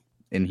ball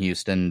in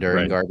Houston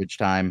during garbage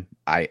time.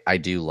 I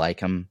do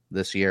like him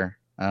this year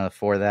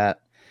for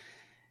that.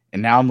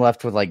 And now I'm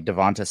left with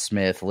Devonta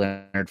Smith,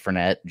 Leonard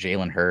Fournette,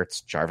 Jalen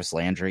Hurts, Jarvis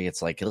Landry.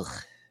 It's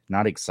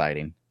not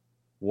exciting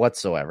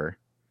whatsoever.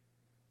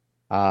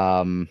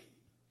 Dang.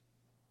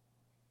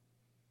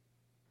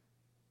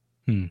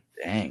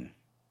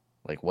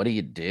 What do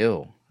you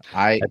do?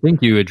 I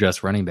think you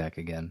address running back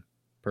again,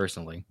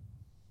 personally.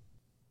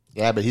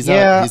 Yeah, but he's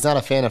not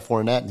a fan of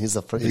Fournette, and he's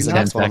the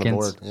next one on the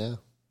board. Yeah.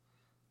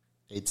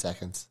 8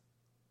 seconds.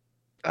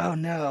 Oh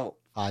no.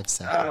 5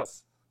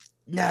 seconds.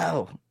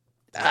 No.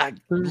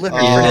 Nothing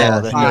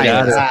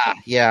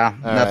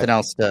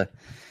else to.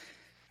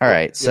 All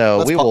right,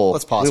 so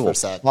let's pause for a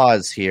sec.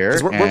 Pause here.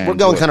 We're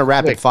going kind of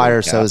rapid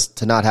fire, so as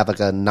to not have a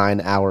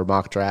 9-hour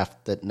mock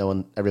draft that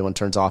everyone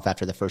turns off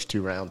after the first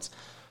 2 rounds.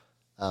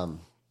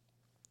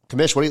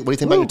 Commish, what do you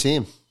think about your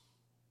team?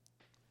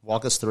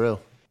 Walk us through.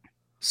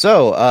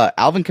 So,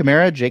 Alvin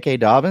Kamara, J.K.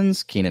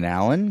 Dobbins, Keenan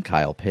Allen,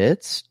 Kyle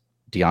Pitts,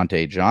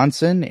 Deontay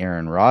Johnson,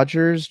 Aaron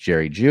Rodgers,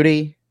 Jerry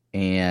Jeudy,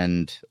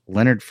 and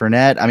Leonard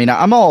Fournette. I mean,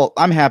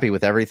 I'm happy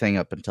with everything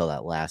up until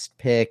that last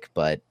pick,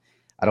 but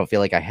I don't feel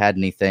like I had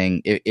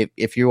anything.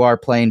 If you are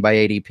playing by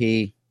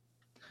ADP,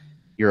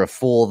 you're a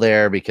fool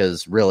there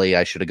because really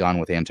I should have gone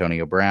with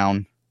Antonio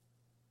Brown.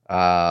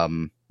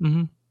 I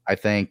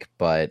think,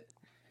 but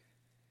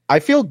I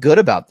feel good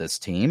about this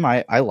team.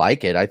 I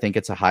like it. I think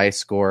it's a high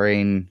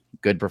scoring,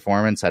 good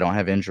performance. I don't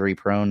have injury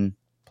prone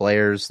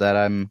players that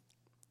I'm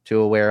too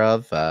aware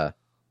of.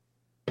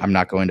 I'm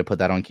not going to put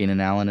that on Keenan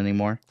Allen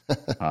anymore.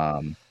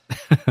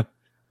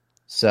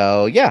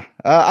 So yeah,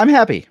 I'm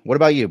happy. What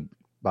about you,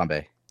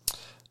 Bombay?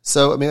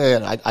 So, I mean,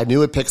 I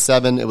knew at pick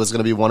 7 it was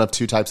going to be one of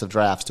 2 types of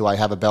drafts. Do I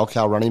have a bell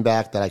cow running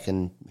back that I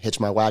can hitch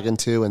my wagon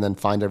to and then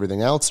find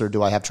everything else, or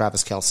do I have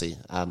Travis Kelce?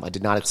 I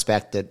did not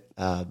expect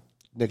that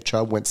Nick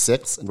Chubb went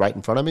 6 right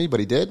in front of me,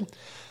 but he did.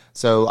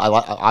 So,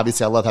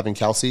 obviously, I love having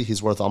Kelce.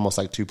 He's worth almost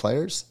 2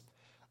 players.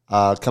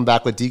 Come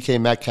back with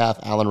DK Metcalf,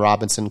 Allen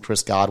Robinson,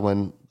 Chris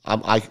Godwin.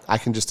 I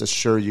can just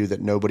assure you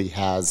that nobody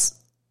has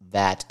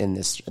that in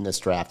this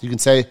draft. You can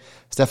say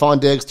Stephon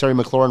Diggs, Terry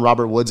McLaurin,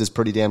 Robert Woods is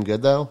pretty damn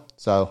good though.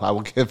 So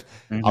I'll give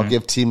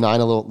Team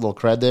 9 a little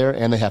cred there,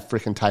 and they have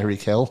freaking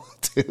Tyreek Hill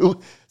too.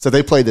 So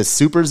they played this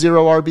super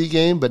zero RB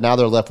game, but now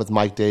they're left with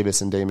Mike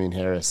Davis and Damian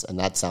Harris, and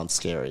that sounds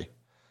scary.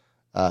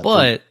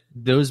 But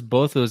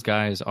both those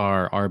guys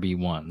are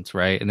RB1s,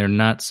 right? And they're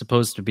not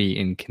supposed to be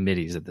in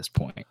committees at this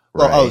point.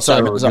 Right? Oh,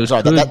 sorry. Not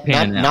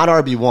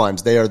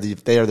RB1s. They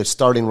are the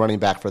starting running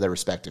back for their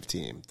respective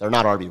team. They're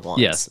not RB1s.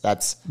 Yes,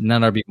 that's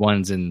not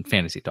RB1s in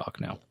fantasy talk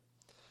now.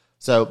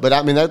 So, but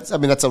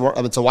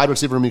it's a wide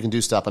receiver room. You can do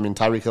stuff. I mean,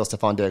 Tyreek Hill,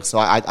 Stephon Diggs. So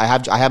I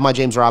have my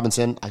James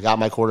Robinson. I got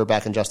my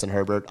quarterback in Justin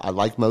Herbert. I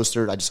like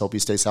Mostert. I just hope he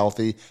stays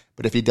healthy.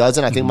 But if he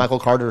doesn't, I think Michael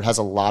Carter has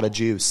a lot of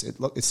juice.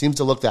 It seems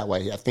to look that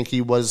way. I think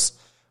he was.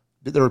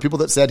 There were people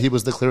that said he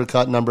was the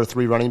clear-cut number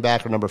 3 running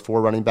back or number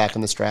 4 running back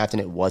in this draft,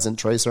 and it wasn't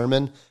Trey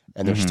Sermon.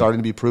 And they're starting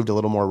to be proved a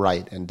little more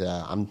right. And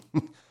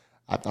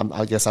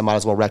I guess I might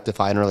as well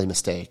rectify an early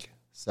mistake.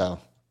 So,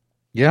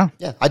 yeah,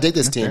 I dig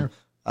this team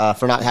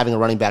for not having a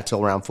running back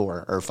till round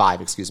 4 or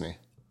 5. Excuse me.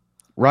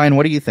 Ryan,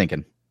 what are you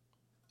thinking?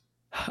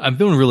 I'm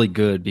feeling really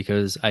good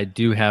because I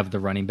do have the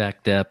running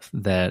back depth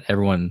that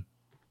everyone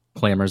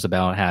clamors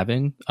about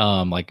having.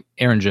 Like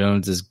Aaron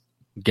Jones is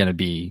going to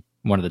be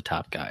one of the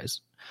top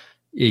guys.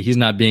 He's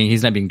not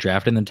being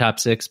drafted in the top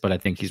 6, but I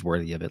think he's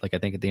worthy of it. Like I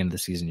think at the end of the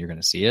season, you're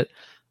going to see it.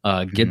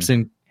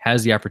 Gibson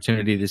has the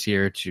opportunity this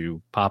year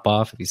to pop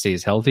off if he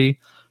stays healthy.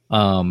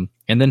 And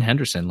then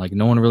Henderson, like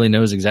no one really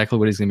knows exactly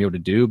what he's going to be able to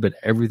do, but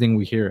everything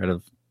we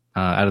hear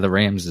out of the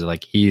Rams is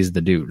like he's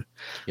the dude.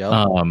 Yep.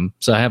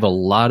 So I have a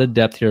lot of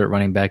depth here at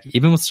running back,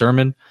 even with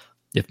Sermon.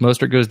 If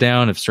Mostert goes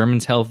down, if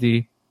Sermon's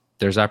healthy,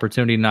 there's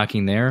opportunity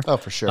knocking there. Oh,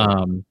 for sure.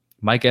 Not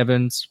Mike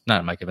Evans.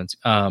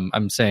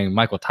 I'm saying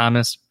Michael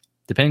Thomas.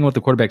 Depending on what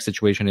the quarterback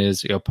situation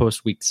is,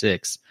 post week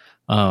 6,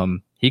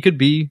 he could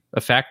be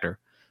a factor.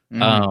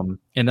 Mhm.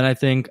 And then I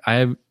think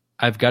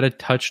I've got a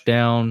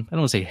touchdown. I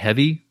don't want to say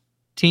heavy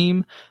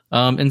team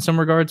in some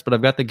regards, but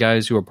I've got the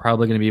guys who are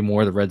probably going to be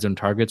more the red zone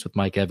targets with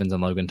Mike Evans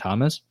and Logan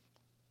Thomas.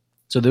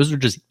 So those are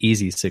just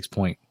easy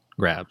 6-point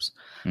grabs.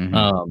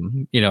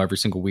 Mhm. Every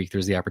single week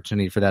there's the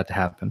opportunity for that to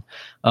happen.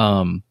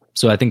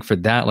 So I think for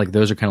that, like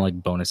those are kind of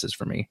like bonuses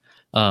for me.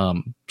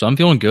 So I'm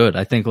feeling good.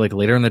 I think like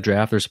later in the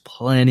draft, there's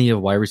plenty of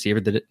wide receiver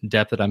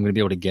depth that I'm going to be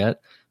able to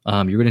get.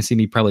 You're going to see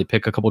me probably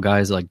pick a couple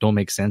guys that like don't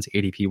make sense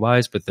ADP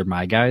wise, but they're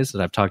my guys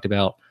that I've talked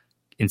about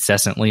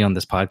incessantly on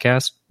this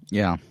podcast.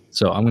 Yeah.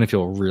 So I'm going to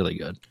feel really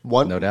good.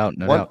 No doubt.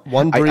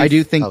 One brief, I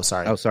do think. Oh,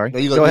 sorry. No,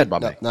 you go ahead,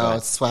 Bob. No,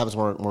 that's what happens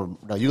when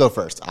no, you go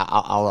first.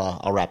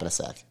 I'll wrap in a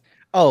sec.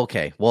 Oh,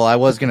 okay. Well, I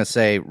was going to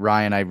say,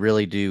 Ryan, I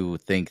really do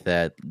think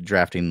that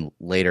drafting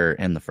later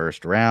in the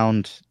first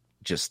round,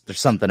 just there's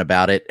something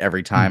about it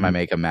every time I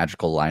make a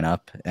magical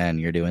lineup,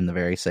 and you're doing the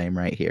very same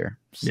right here.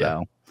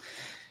 So,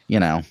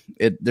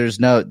 there's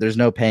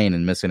no pain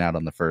in missing out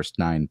on the first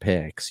 9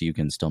 picks. You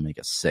can still make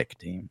a sick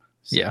team.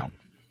 So. Yeah.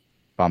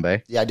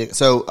 Bombay? Yeah, I did.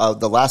 So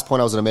the last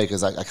point I was going to make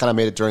is I kind of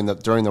made it during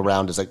the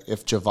round. Is like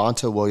if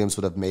Javonte Williams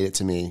would have made it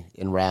to me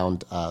in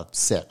round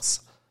 6.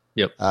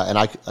 Yep. And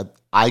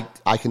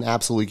I can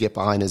absolutely get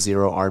behind a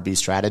 0 RB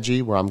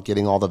strategy where I'm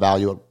getting all the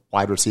value at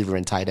wide receiver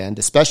and tight end,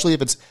 especially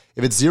if it's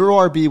 0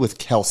 RB with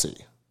Kelsey.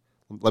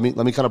 Let me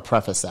kind of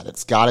preface that.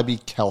 It's got to be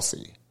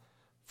Kelsey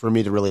for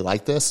me to really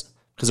like this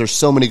because there's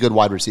so many good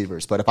wide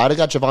receivers. But if I'd have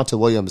got Javonte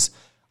Williams,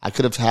 I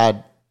could have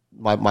had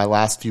my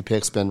last few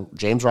picks been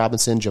James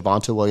Robinson,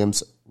 Javonte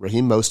Williams,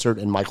 Raheem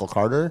Mostert, and Michael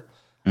Carter.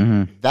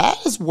 Mm-hmm.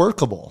 That is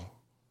workable.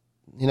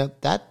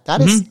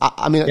 That is.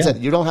 I mean, I said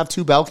you don't have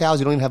 2 bell cows.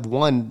 You don't even have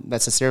 1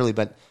 necessarily,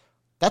 but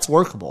that's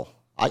workable.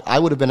 I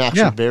would have been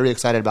actually very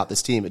excited about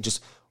this team. It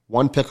just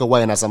 1 pick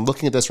away. And as I'm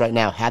looking at this right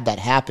now, had that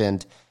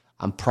happened,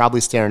 I'm probably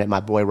staring at my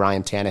boy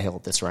Ryan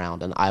Tannehill this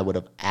round, and I would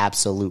have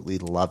absolutely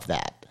loved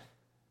that.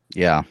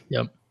 Yeah.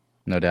 Yep.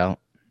 No doubt.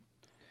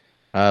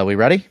 We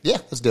ready? Yeah,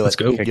 let's do it. Let's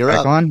go. You're Back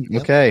up. on?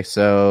 Yep. Okay,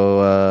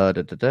 so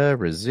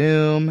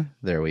resume.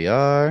 There we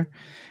are.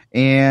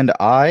 And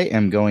I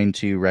am going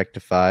to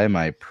rectify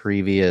my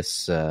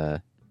previous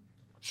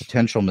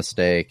potential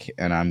mistake,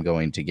 and I'm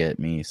going to get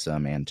me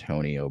some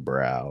Antonio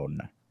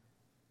Brown.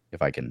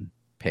 If I can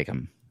pick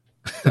him.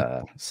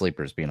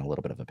 Sleepers being a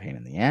little bit of a pain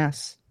in the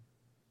ass.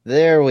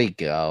 There we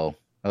go.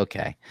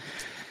 Okay.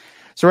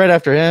 So right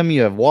after him,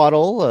 you have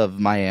Waddle of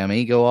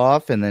Miami go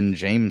off, and then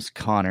James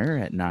Conner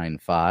at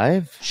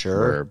 9-5. Sure.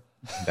 We're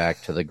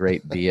back to the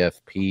great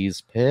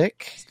BFP's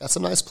pick. Got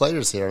some nice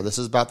players here. This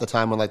is about the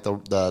time when like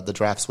the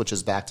draft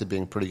switches back to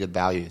being pretty good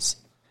values.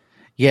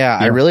 Yeah,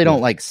 I really don't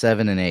like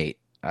 7 and 8.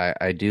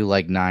 I do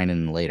like 9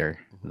 and later,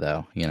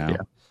 though, Yeah.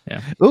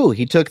 Ooh,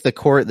 he took the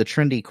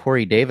trendy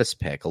Corey Davis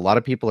pick. A lot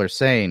of people are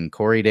saying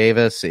Corey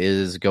Davis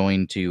is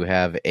going to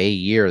have a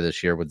year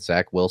this year with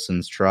Zach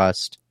Wilson's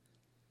trust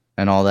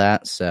and all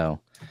that. So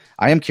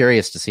I am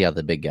curious to see how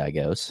the big guy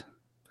goes.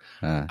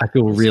 I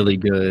feel really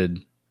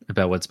good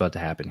about what's about to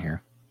happen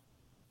here.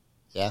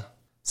 Yeah.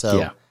 So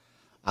Yeah.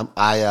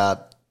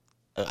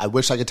 I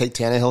wish I could take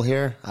Tannehill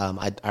here.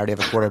 I already have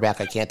a quarterback.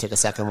 I can't take a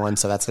second one,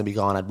 so that's going to be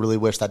gone. I really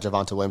wish that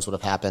Javonte Williams would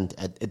have happened.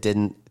 It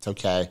didn't. It's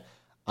okay.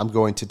 I'm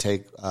going to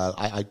take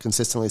I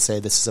consistently say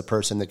this is a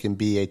person that can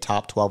be a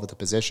top 12 at the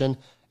position,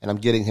 and I'm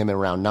getting him in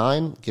round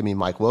 9. Give me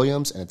Mike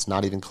Williams, and it's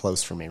not even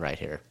close for me right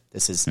here.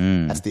 This is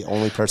that's the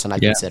only person I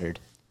considered.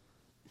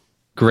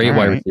 Great All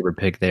wide right. receiver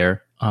pick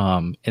there.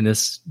 And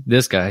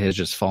this guy has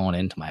just fallen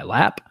into my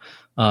lap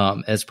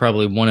as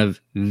probably one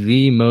of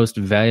the most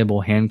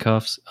valuable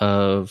handcuffs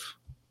of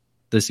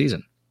the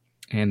season,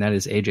 and that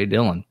is AJ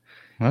Dillon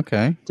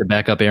Okay, to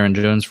back up Aaron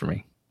Jones for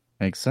me.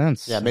 makes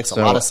sense. Yeah, it makes a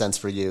lot of sense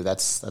for you.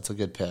 That's a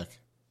good pick.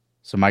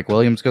 So Mike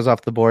Williams goes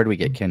off the board. We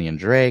get Kenyon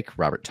Drake,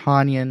 Robert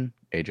Tonyan,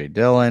 AJ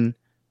Dillon,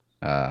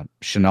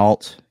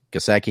 Chenault,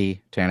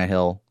 Gesicki,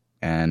 Tannehill,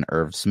 and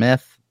Irv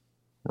Smith.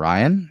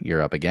 Ryan,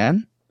 you're up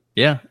again.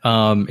 Yeah.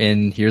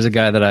 And here's a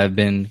guy that I've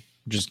been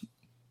just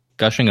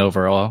gushing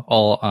over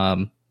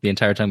all the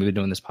entire time we've been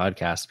doing this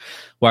podcast.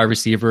 Wide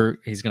receiver,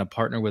 he's going to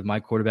partner with my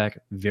quarterback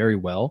very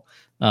well,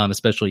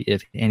 especially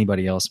if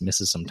anybody else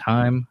misses some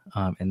time.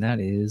 And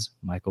that is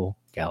Michael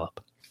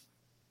Gallup.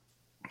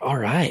 All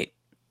right.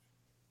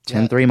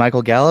 10-3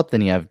 Michael Gallup.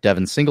 Then you have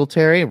Devin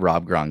Singletary,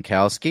 Rob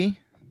Gronkowski.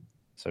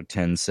 So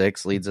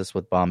 10-6 leads us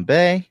with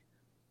Bombay.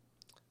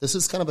 This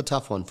is kind of a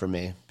tough one for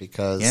me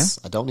because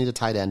I don't need a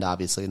tight end,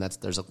 obviously, and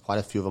there's quite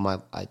a few of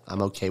them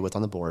I'm okay with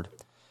on the board.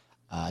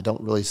 I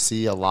don't really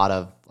see a lot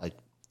of like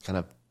kind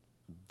of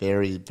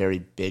very, very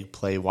big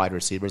play wide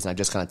receivers, and I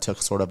just kind of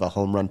took sort of a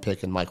home run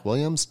pick in Mike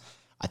Williams.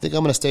 I think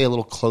I'm going to stay a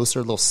little closer,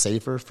 a little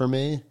safer for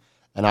me.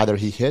 And either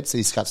he hits, he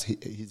has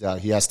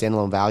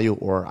standalone value,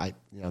 or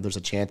there's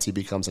a chance he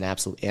becomes an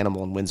absolute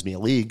animal and wins me a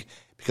league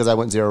because I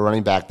went 0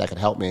 running back that could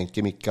help me.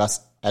 Give me Gus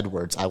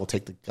Edwards. I will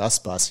take the Gus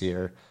bus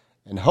here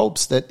in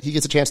hopes that he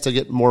gets a chance to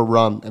get more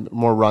run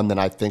than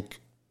I think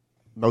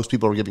most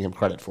people are giving him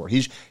credit for.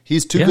 He's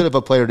too good of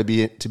a player to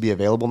be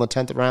available in the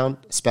 10th round,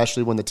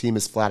 especially when the team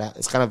is flat out.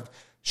 It's kind of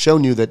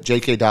shown you that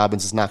J.K.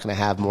 Dobbins is not going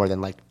to have more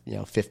than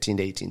 15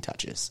 to 18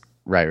 touches.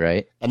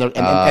 Right. And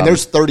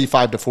there's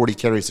 35 to 40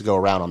 carries to go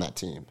around on that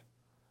team.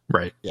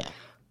 Right. Yeah.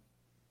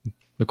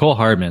 Mecole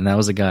Hardman, that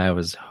was a guy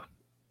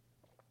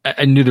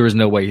I knew there was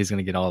no way he's going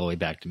to get all the way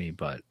back to me,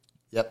 but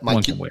yep,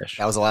 one can wish.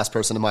 That was the last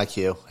person in my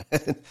queue.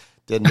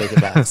 Didn't make it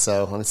back.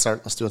 So let's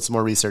doing some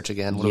more research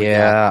again.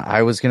 Yeah,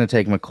 I was going to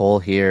take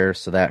McCole here,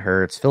 so that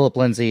hurts. Philip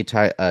Lindsay,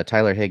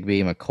 Tyler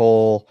Higbee,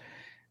 McCole.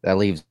 That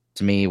leaves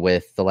me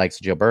with the likes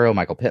of Joe Burrow,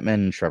 Michael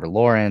Pittman, Trevor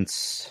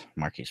Lawrence,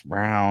 Marquise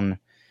Brown.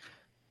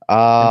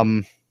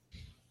 Not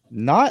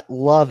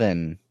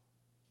loving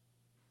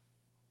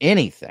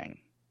anything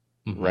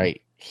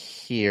right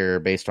here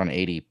based on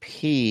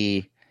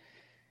ADP,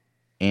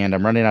 and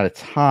I'm running out of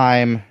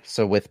time.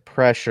 So with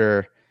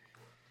pressure,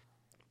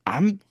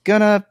 I'm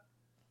gonna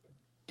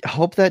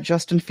hope that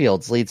Justin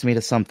Fields leads me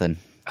to something.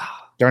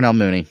 Darnell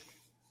Mooney.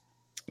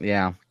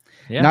 Yeah.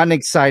 Not an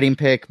exciting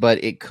pick,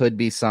 but it could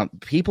be some.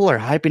 People are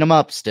hyping him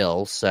up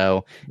still,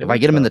 so if I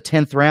get him in the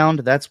 10th round,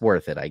 that's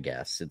worth it, I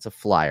guess. It's a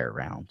flyer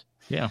round.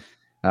 Yeah.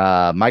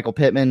 Michael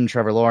Pittman,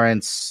 Trevor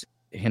Lawrence,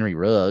 Henry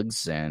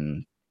Ruggs,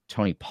 and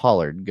Tony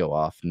Pollard go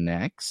off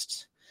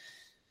next.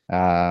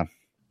 We're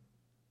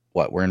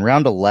in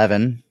round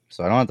 11,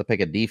 so I don't have to pick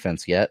a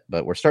defense yet,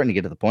 but we're starting to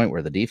get to the point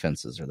where the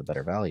defenses are the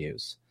better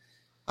values.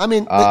 I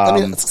mean,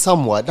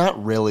 somewhat,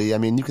 not really. I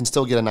mean, you can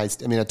still get a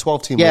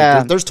 12-team yeah,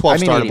 league. There's 12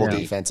 startable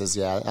defenses.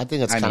 Yeah, I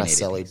think it's kind of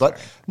silly, but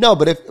no.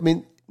 But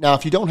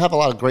if you don't have a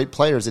lot of great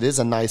players, it is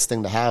a nice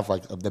thing to have,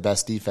 of the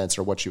best defense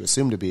or what you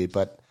assume to be.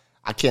 But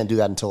I can't do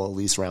that until at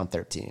least round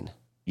 13.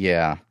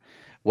 Yeah.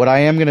 What I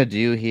am going to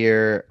do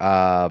here,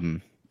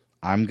 I'm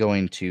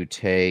going to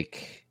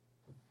take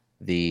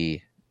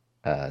the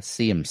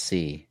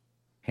CMC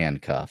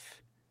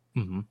handcuff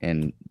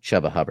and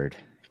Chuba Hubbard,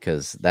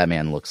 because that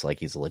man looks like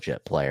he's a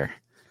legit player.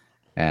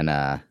 And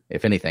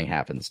if anything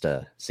happens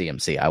to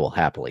CMC, I will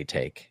happily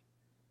take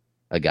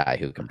a guy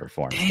who can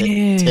perform.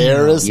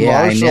 Terrace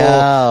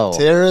Marshall.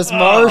 Terrace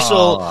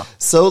Marshall.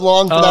 So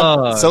long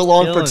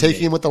for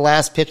taking him with the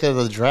last pick of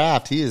the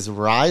draft. He is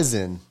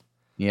rising.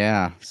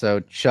 Yeah. So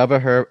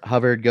Chuba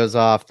Hubbard goes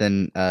off,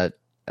 then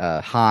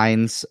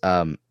Hines,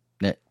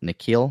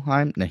 N'Keal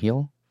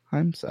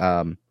Hines,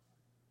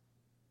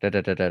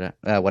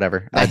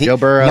 whatever. Joe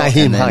Burrow,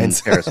 Naheem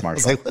Hines. Terrace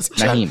Marshall. What's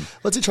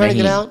he trying to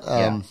get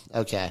out?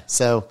 Okay.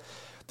 So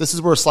this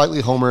is where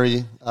slightly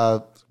homery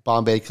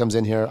Bombay comes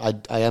in here.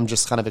 I am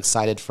just kind of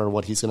excited for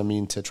what he's going to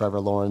mean to Trevor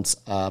Lawrence.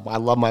 I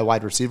love my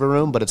wide receiver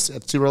room, but it's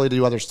too early to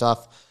do other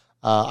stuff.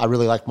 I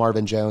really like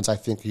Marvin Jones. I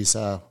think he's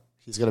going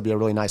to be a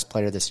really nice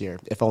player this year,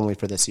 if only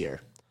for this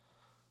year.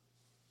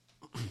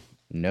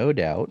 No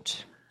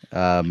doubt.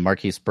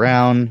 Marquise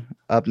Brown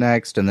up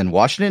next, and then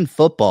Washington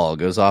football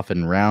goes off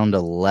in round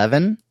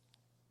 11.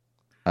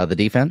 The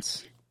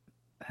defense.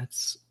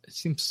 It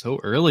seems so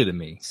early to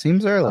me.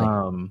 Seems early.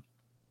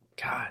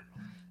 God,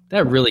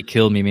 that really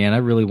killed me, man. I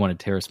really wanted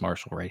Terrace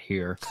Marshall right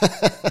here.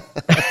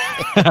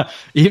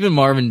 Even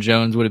Marvin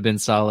Jones would have been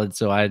solid,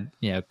 so I'd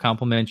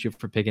compliment you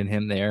for picking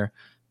him there.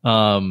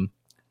 I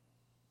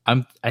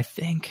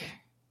think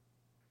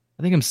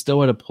I'm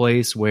still at a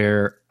place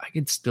where I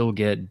could still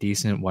get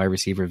decent wide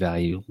receiver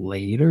value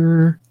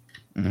later.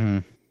 Mm-hmm.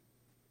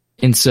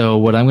 And so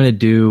what I'm going to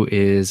do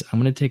is I'm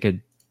going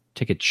to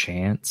take a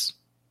chance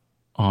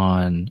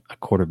on a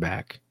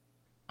quarterback.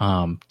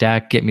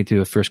 Dak, get me through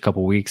the first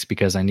couple weeks,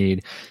 because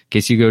in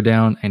case you go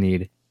down, I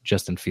need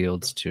Justin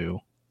Fields to.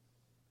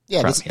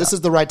 Yeah, this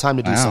is the right time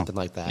to do something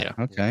like that. Yeah.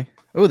 Okay.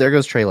 Oh, there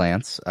goes Trey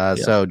Lance.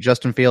 So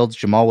Justin Fields,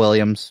 Jamal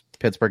Williams,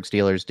 Pittsburgh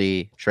Steelers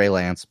D, Trey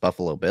Lance,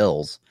 Buffalo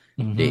Bills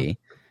D.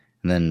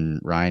 And then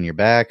Ryan, you're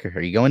back.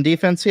 Are you going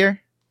defense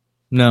here?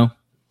 No,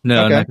 Okay.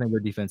 I'm not going to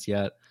go defense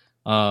yet.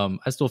 I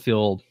still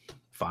feel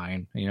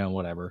fine,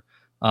 whatever.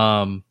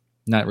 Not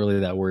really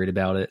that worried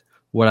about it.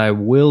 What I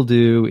will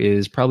do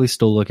is probably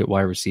still look at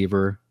wide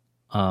receiver.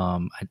 I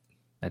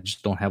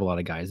just don't have a lot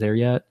of guys there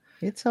yet.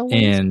 It's all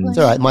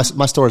right. My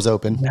store is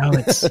open. No,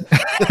 it's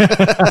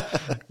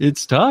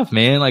it's tough,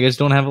 man. I just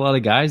don't have a lot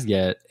of guys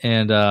yet,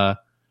 and man,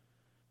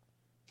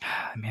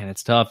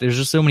 it's tough. There's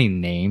just so many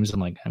names.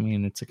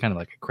 It's kind of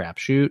like a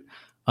crapshoot.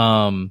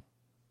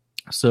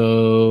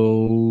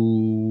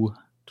 So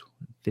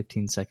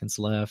 15 seconds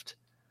left.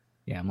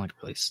 Yeah, I'm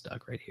really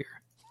stuck right here.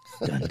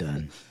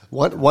 Dun.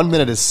 1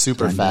 minute is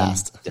super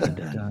fast.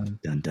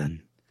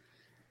 Dun.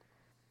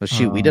 Well,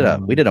 shoot, we did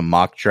a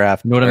mock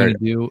draft. You know what I'm going to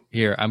do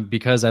here?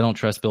 Because I don't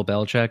trust Bill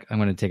Belichick, I'm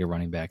going to take a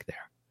running back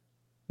there.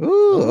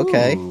 Ooh,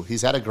 okay.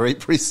 He's had a great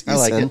preseason. I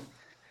like it.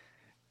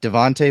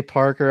 Devontae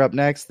Parker up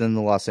next, then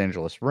the Los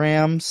Angeles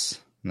Rams.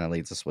 And that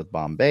leaves us with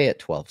Bombay at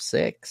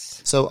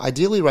 12-6. So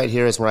ideally right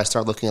here is where I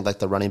start looking at like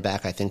the running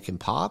back I think can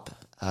pop.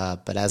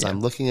 But as I'm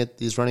looking at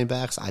these running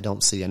backs, I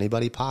don't see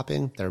anybody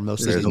popping. They're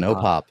mostly There's no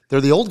pop.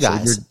 They're the old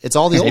guys. It's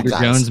all the old Xavier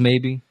guys. Jones,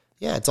 maybe.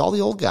 Yeah, it's all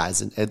the old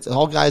guys. And it's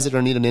all guys that are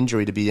going to need an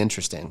injury to be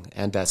interesting.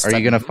 And Are you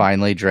going to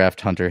finally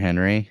draft Hunter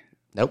Henry?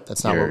 Nope,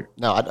 that's not where.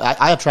 No,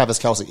 I have Travis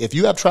Kelce. If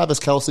you have Travis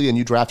Kelce and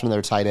you draft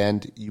another tight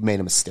end, you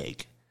made a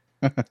mistake.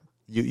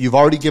 You've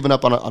already given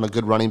up on a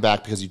good running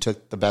back because you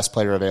took the best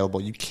player available.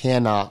 You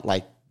cannot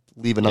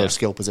leave another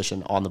skill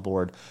position on the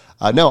board.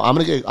 No, I'm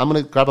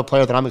gonna grab a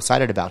player that I'm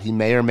excited about. He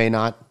may or may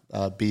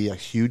not be a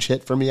huge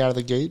hit for me out of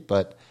the gate,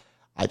 but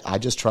I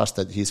just trust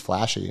that he's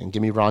flashy. And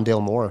give me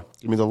Rondale Moore.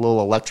 Give me the little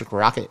electric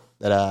rocket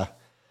that's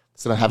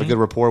gonna have a good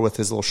rapport with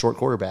his little short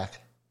quarterback.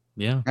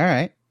 Yeah. All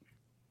right.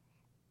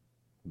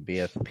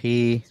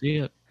 BFP. See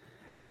it.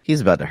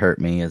 He's about to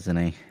hurt me, isn't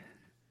he?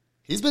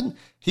 He's been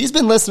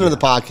listening to the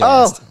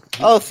podcast.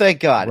 Oh, thank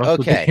God.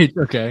 Russell Okay. Gage,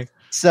 okay.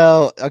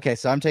 So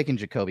I'm taking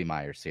Jacoby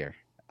Myers here.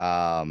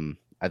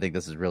 I think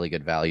this is really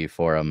good value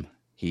for him.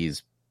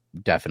 He's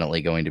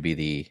definitely going to be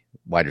the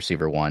wide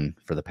receiver 1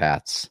 for the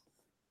Pats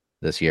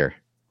this year,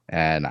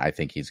 and I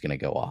think he's going to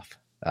go off.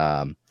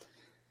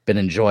 Been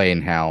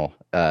enjoying how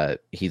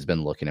he's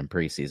been looking in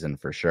preseason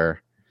for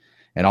sure,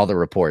 and all the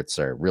reports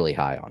are really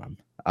high on him.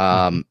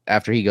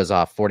 After he goes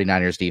off,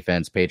 49ers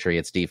defense,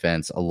 Patriots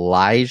defense,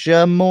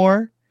 Elijah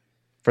Moore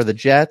for the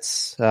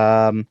Jets.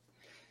 All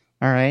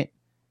right.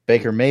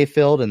 Baker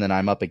Mayfield, and then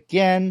I'm up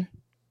again.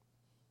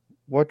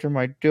 What am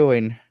I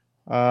doing?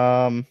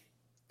 At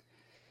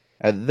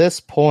this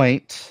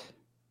point,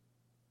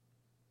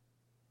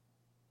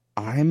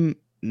 I'm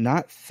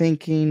not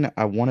thinking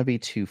I want to be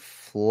too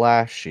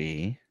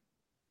flashy,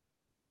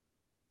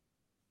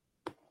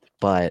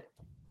 but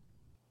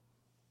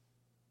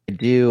I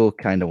do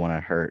kind of want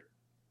to hurt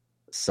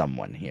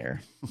someone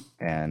here.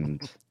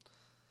 And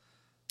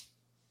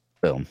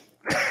boom.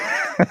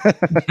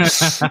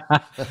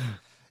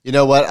 You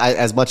know what?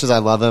 As much as I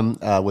love him,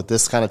 with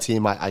this kind of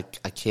team, I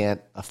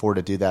can't afford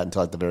to do that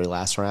until the very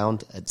last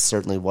round. It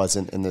certainly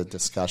wasn't in the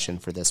discussion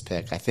for this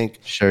pick. I think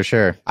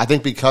Sure. I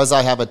think because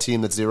I have a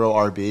team that's 0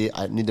 RB,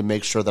 I need to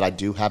make sure that I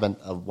do have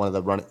one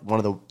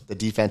of the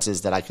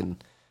defenses that I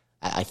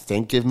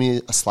think give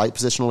me a slight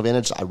positional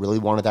advantage. I really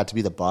wanted that to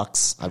be the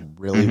Bucks. I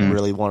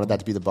really wanted that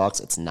to be the Bucks.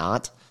 It's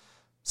not.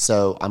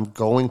 So I'm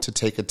going to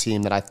take a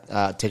team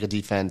that take a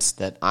defense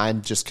that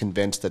I'm just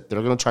convinced that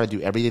they're going to try to do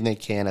everything they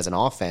can as an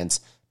offense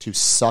to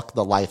suck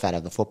the life out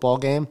of the football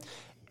game,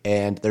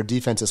 and their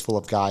defense is full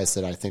of guys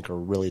that I think are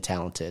really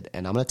talented.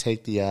 And I'm going to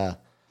take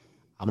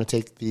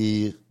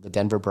the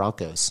Denver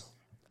Broncos.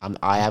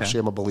 Actually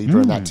am a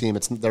believer in that team.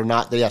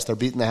 They're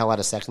beating the hell out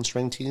of second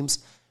string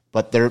teams,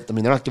 but they're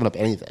not giving up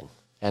anything.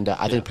 And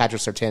I think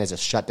Patrick Surtain is a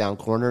shutdown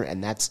corner,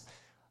 and that's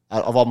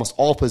of almost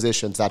all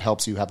positions that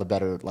helps you have a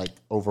better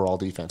overall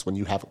defense when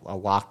you have a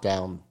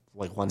lockdown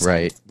one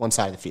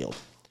side of the field.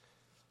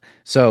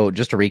 So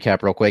just to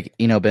recap real quick,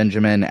 Eno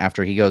Benjamin,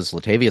 after he goes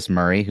Latavius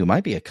Murray, who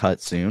might be a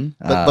cut soon.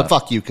 But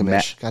fuck you,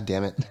 Kamish. God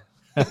damn it.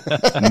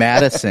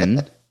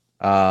 Madison,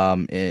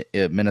 in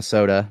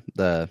Minnesota,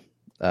 the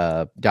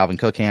Dalvin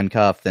Cook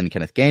handcuff, then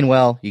Kenneth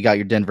Gainwell. You got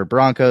your Denver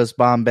Broncos,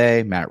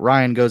 Bombay. Matt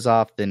Ryan goes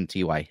off, then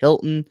T.Y.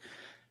 Hilton.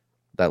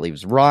 That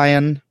leaves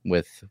Ryan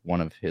with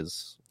one of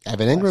his...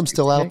 Evan Ingram's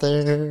still out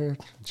there.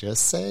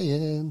 Just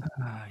saying.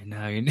 I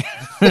know.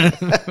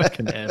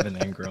 Fucking Evan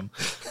Ingram.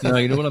 No,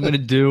 you know what I'm going to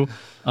do?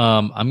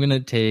 I'm going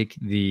to take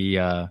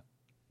the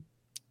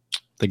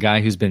guy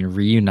who's been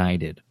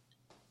reunited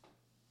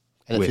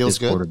with his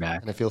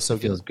quarterback. And it feels so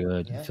good. It feels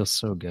good. Yeah. It feels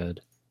so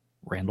good.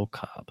 Randall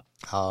Cobb.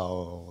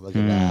 Oh, look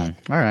at that.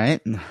 All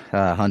right.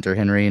 Hunter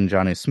Henry and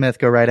Johnny Smith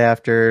go right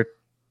after.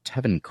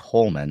 Tevin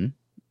Coleman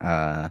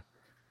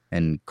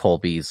and Cole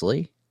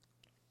Beasley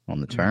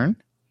on the turn.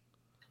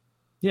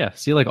 Yeah,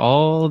 see,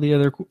 all the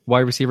other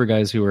wide receiver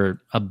guys who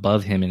are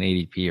above him in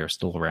ADP are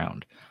still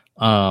around.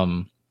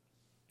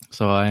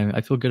 So I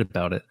feel good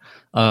about it.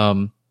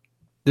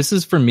 This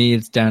is, for me,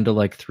 it's down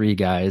to 3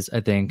 guys.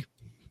 I think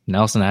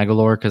Nelson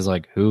Aguilar, because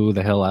who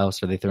the hell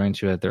else are they throwing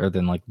to other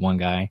than one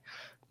guy?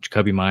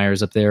 Jacoby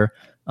Myers up there.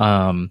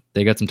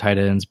 They got some tight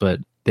ends,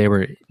 but they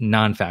were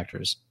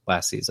non-factors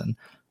last season.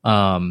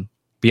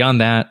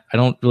 Beyond that, I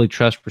don't really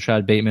trust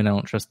Rashad Bateman. I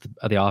don't trust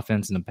the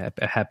offense in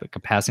a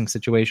passing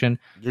situation.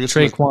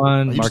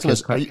 Traquan,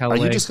 Marquez Callaway.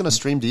 Are you just going to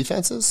stream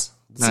defenses?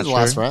 This is the sure.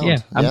 last round. Yeah,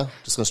 just going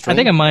to stream. I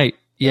think I might.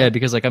 Yeah,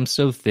 because I'm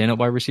so thin at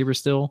wide receiver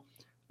still.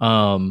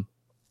 I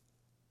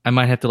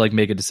might have to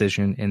make a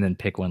decision and then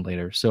pick one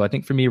later. So I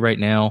think for me right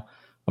now,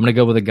 I'm going to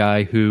go with a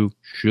guy who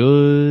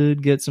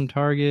should get some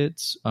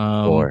targets.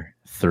 4,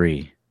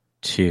 3,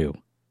 2,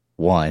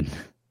 1.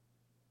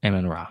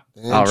 Amon-Ra.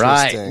 All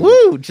right.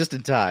 Woo! Just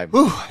in time.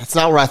 Woo! That's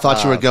not where I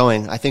thought you were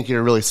going. I think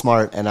you're really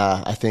smart, and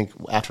I think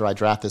after I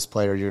draft this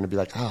player, you're going to be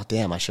like, oh,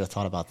 damn, I should have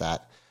thought about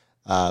that.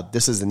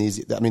 This is an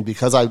easy...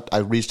 because I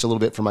reached a little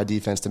bit for my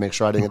defense to make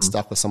sure I didn't get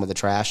stuck with some of the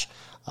trash,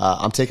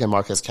 I'm taking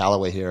Marquez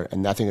Callaway here,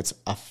 and I think it's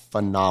a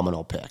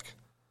phenomenal pick.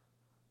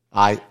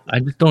 I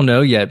just don't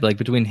know yet.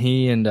 Between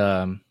he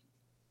and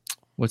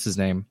what's his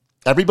name?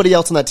 Everybody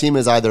else on that team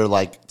is either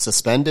like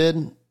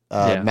suspended,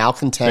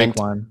 malcontent,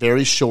 Raekwon.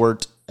 very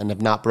short, and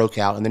have not broke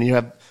out. And then you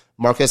have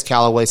Marquez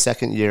Callaway,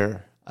 second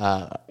year,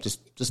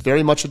 just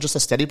very much just a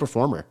steady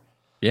performer.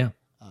 Yeah.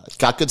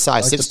 Got good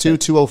size, 6'2",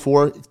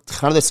 204. Kind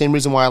of the same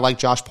reason why I like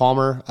Josh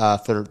Palmer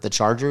for the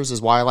Chargers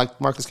is why I like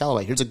Marquez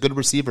Callaway. Here's a good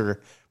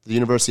receiver for the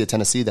University of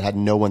Tennessee that had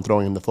no one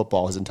throwing him the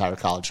football his entire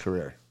college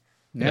career.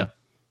 Yeah.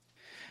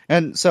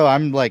 And so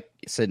I'm like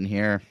sitting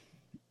here.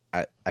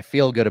 I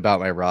feel good about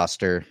my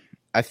roster.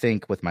 I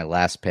think with my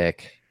last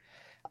pick,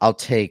 I'll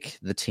take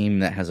the team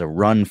that has a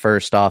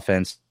run-first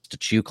offense to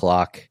chew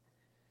clock.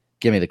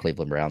 Give me the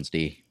Cleveland Browns,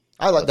 D.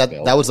 I like that.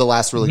 Go. That was the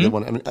last really good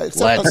one. I mean,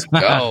 Let's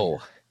go.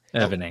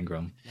 Evan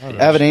Ingram.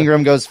 Evan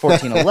Ingram goes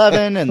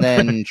 14-11, and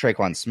then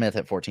Traquan Smith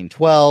at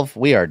 14-12.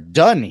 We are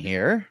done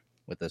here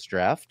with this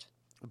draft.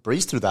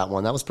 Breeze through that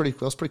one. That was pretty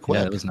quick.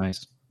 Yeah, it was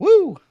nice.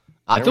 Woo!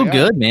 I feel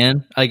good,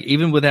 man. Like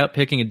even without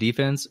picking a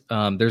defense,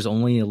 there's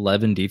only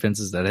 11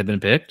 defenses that have been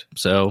picked,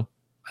 so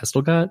I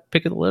still got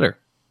pick of the litter.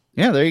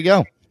 Yeah, there you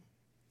go.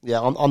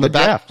 Yeah, on the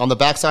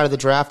back side of the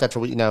draft, after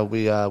we kind of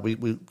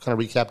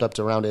recapped up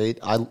to round 8.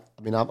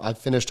 I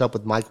finished up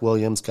with Mike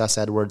Williams, Gus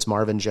Edwards,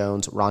 Marvin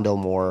Jones, Rondale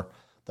Moore,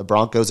 the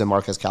Broncos, and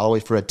Marquez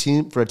Callaway for a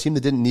team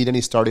that didn't need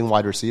any starting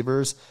wide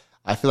receivers.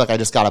 I feel like I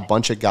just got a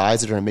bunch of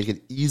guys that are going to make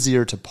it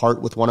easier to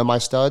part with one of my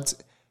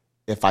studs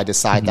if I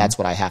decide that's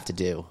what I have to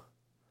do.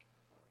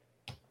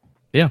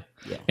 Yeah.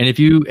 And if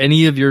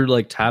any of your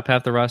like top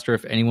half the roster,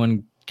 if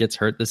anyone gets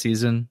hurt this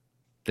season,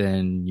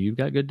 then you've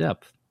got good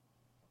depth.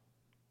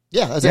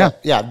 Yeah. I said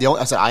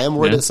I am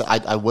worried. Yeah.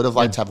 I would have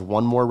liked to have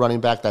one more running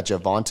back. That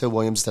Javonte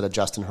Williams instead of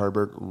Justin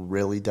Herbert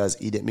really does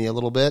eat at me a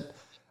little bit.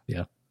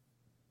 Yeah.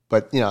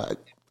 But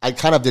I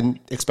kind of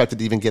didn't expect it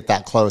to even get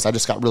that close. I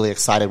just got really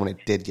excited when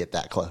it did get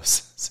that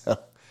close. So,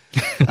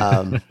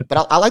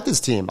 but I like this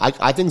team.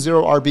 I think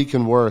zero RB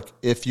can work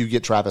if you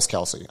get Travis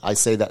Kelce. I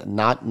say that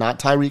not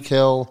Tyreek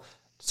Hill.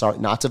 Sorry,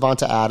 not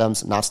Devonta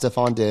Adams, not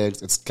Stephon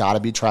Diggs. It's got to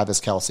be Travis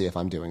Kelce if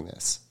I'm doing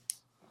this.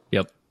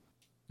 Yep.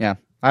 Yeah,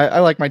 I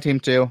like my team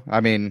too.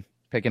 I mean,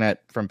 picking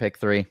it from pick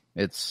 3,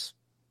 it's,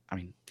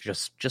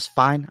 just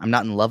fine. I'm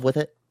not in love with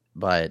it,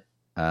 but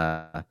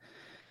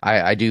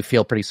I do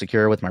feel pretty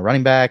secure with my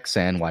running backs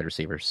and wide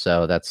receivers.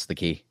 So that's the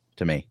key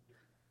to me.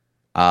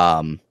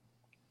 I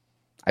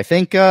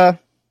think,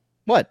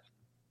 what?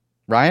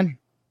 Ryan,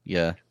 you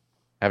have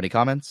any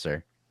comments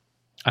or?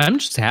 I'm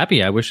just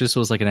happy. I wish this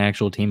was like an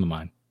actual team of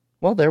mine.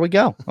 Well, there we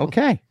go.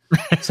 Okay.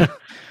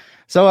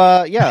 so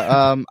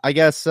I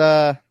guess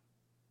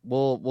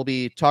we'll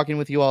be talking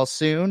with you all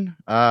soon.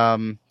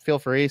 Feel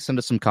free, send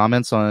us some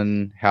comments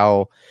on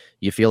how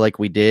you feel like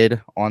we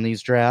did on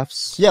these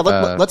drafts. Yeah,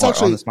 let's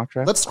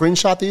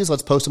screenshot these.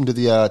 Let's post them to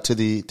the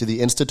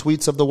Insta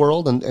tweets of the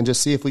world and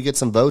just see if we get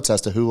some votes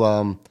as to who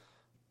won,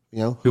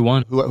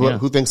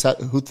 who thinks that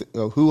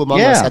who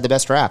among us had the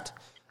best draft.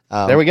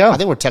 There we go. I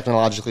think we're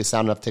technologically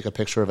sound enough to take a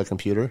picture of a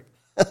computer.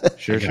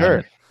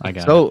 Sure. I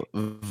got it. So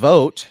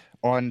vote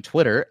on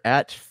Twitter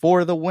at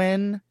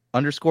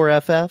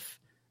 @forthewin_FF.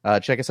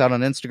 Check us out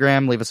on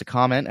Instagram. Leave us a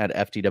comment at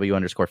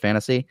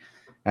FTW_fantasy.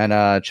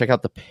 And check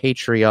out the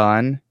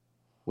Patreon.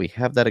 We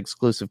have that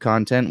exclusive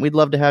content. We'd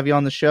love to have you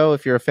on the show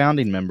if you're a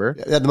founding member.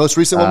 Yeah, the most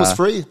recent one was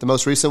free. The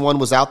most recent one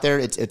was out there.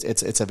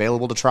 It's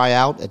available to try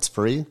out. It's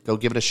free. Go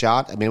give it a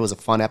shot. I mean, it was a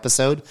fun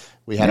episode.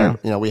 We had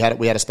we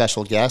had a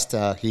special guest.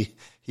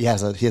 He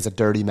has a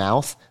dirty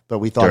mouth, but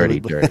we thought dirty.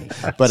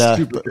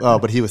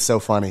 but he was so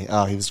funny.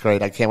 Oh, he was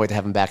great. I can't wait to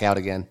have him back out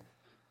again.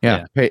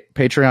 Yeah.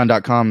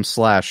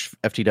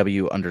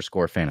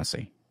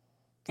 Patreon.com/FTW_fantasy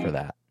for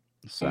that.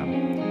 So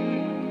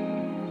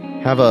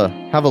have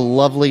a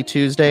lovely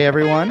Tuesday,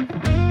 everyone.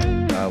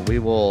 We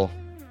will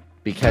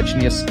be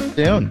catching you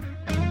soon.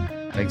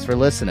 Thanks for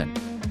listening.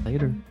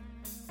 Later.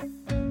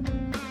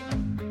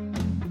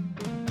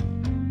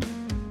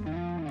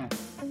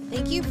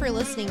 Thank you for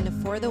listening to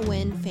For the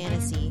Win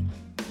Fantasy.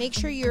 Make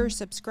sure you're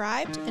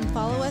subscribed and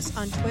follow us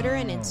on Twitter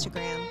and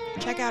Instagram.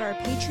 Check out our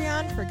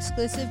Patreon for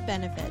exclusive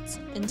benefits.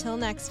 Until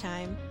next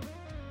time.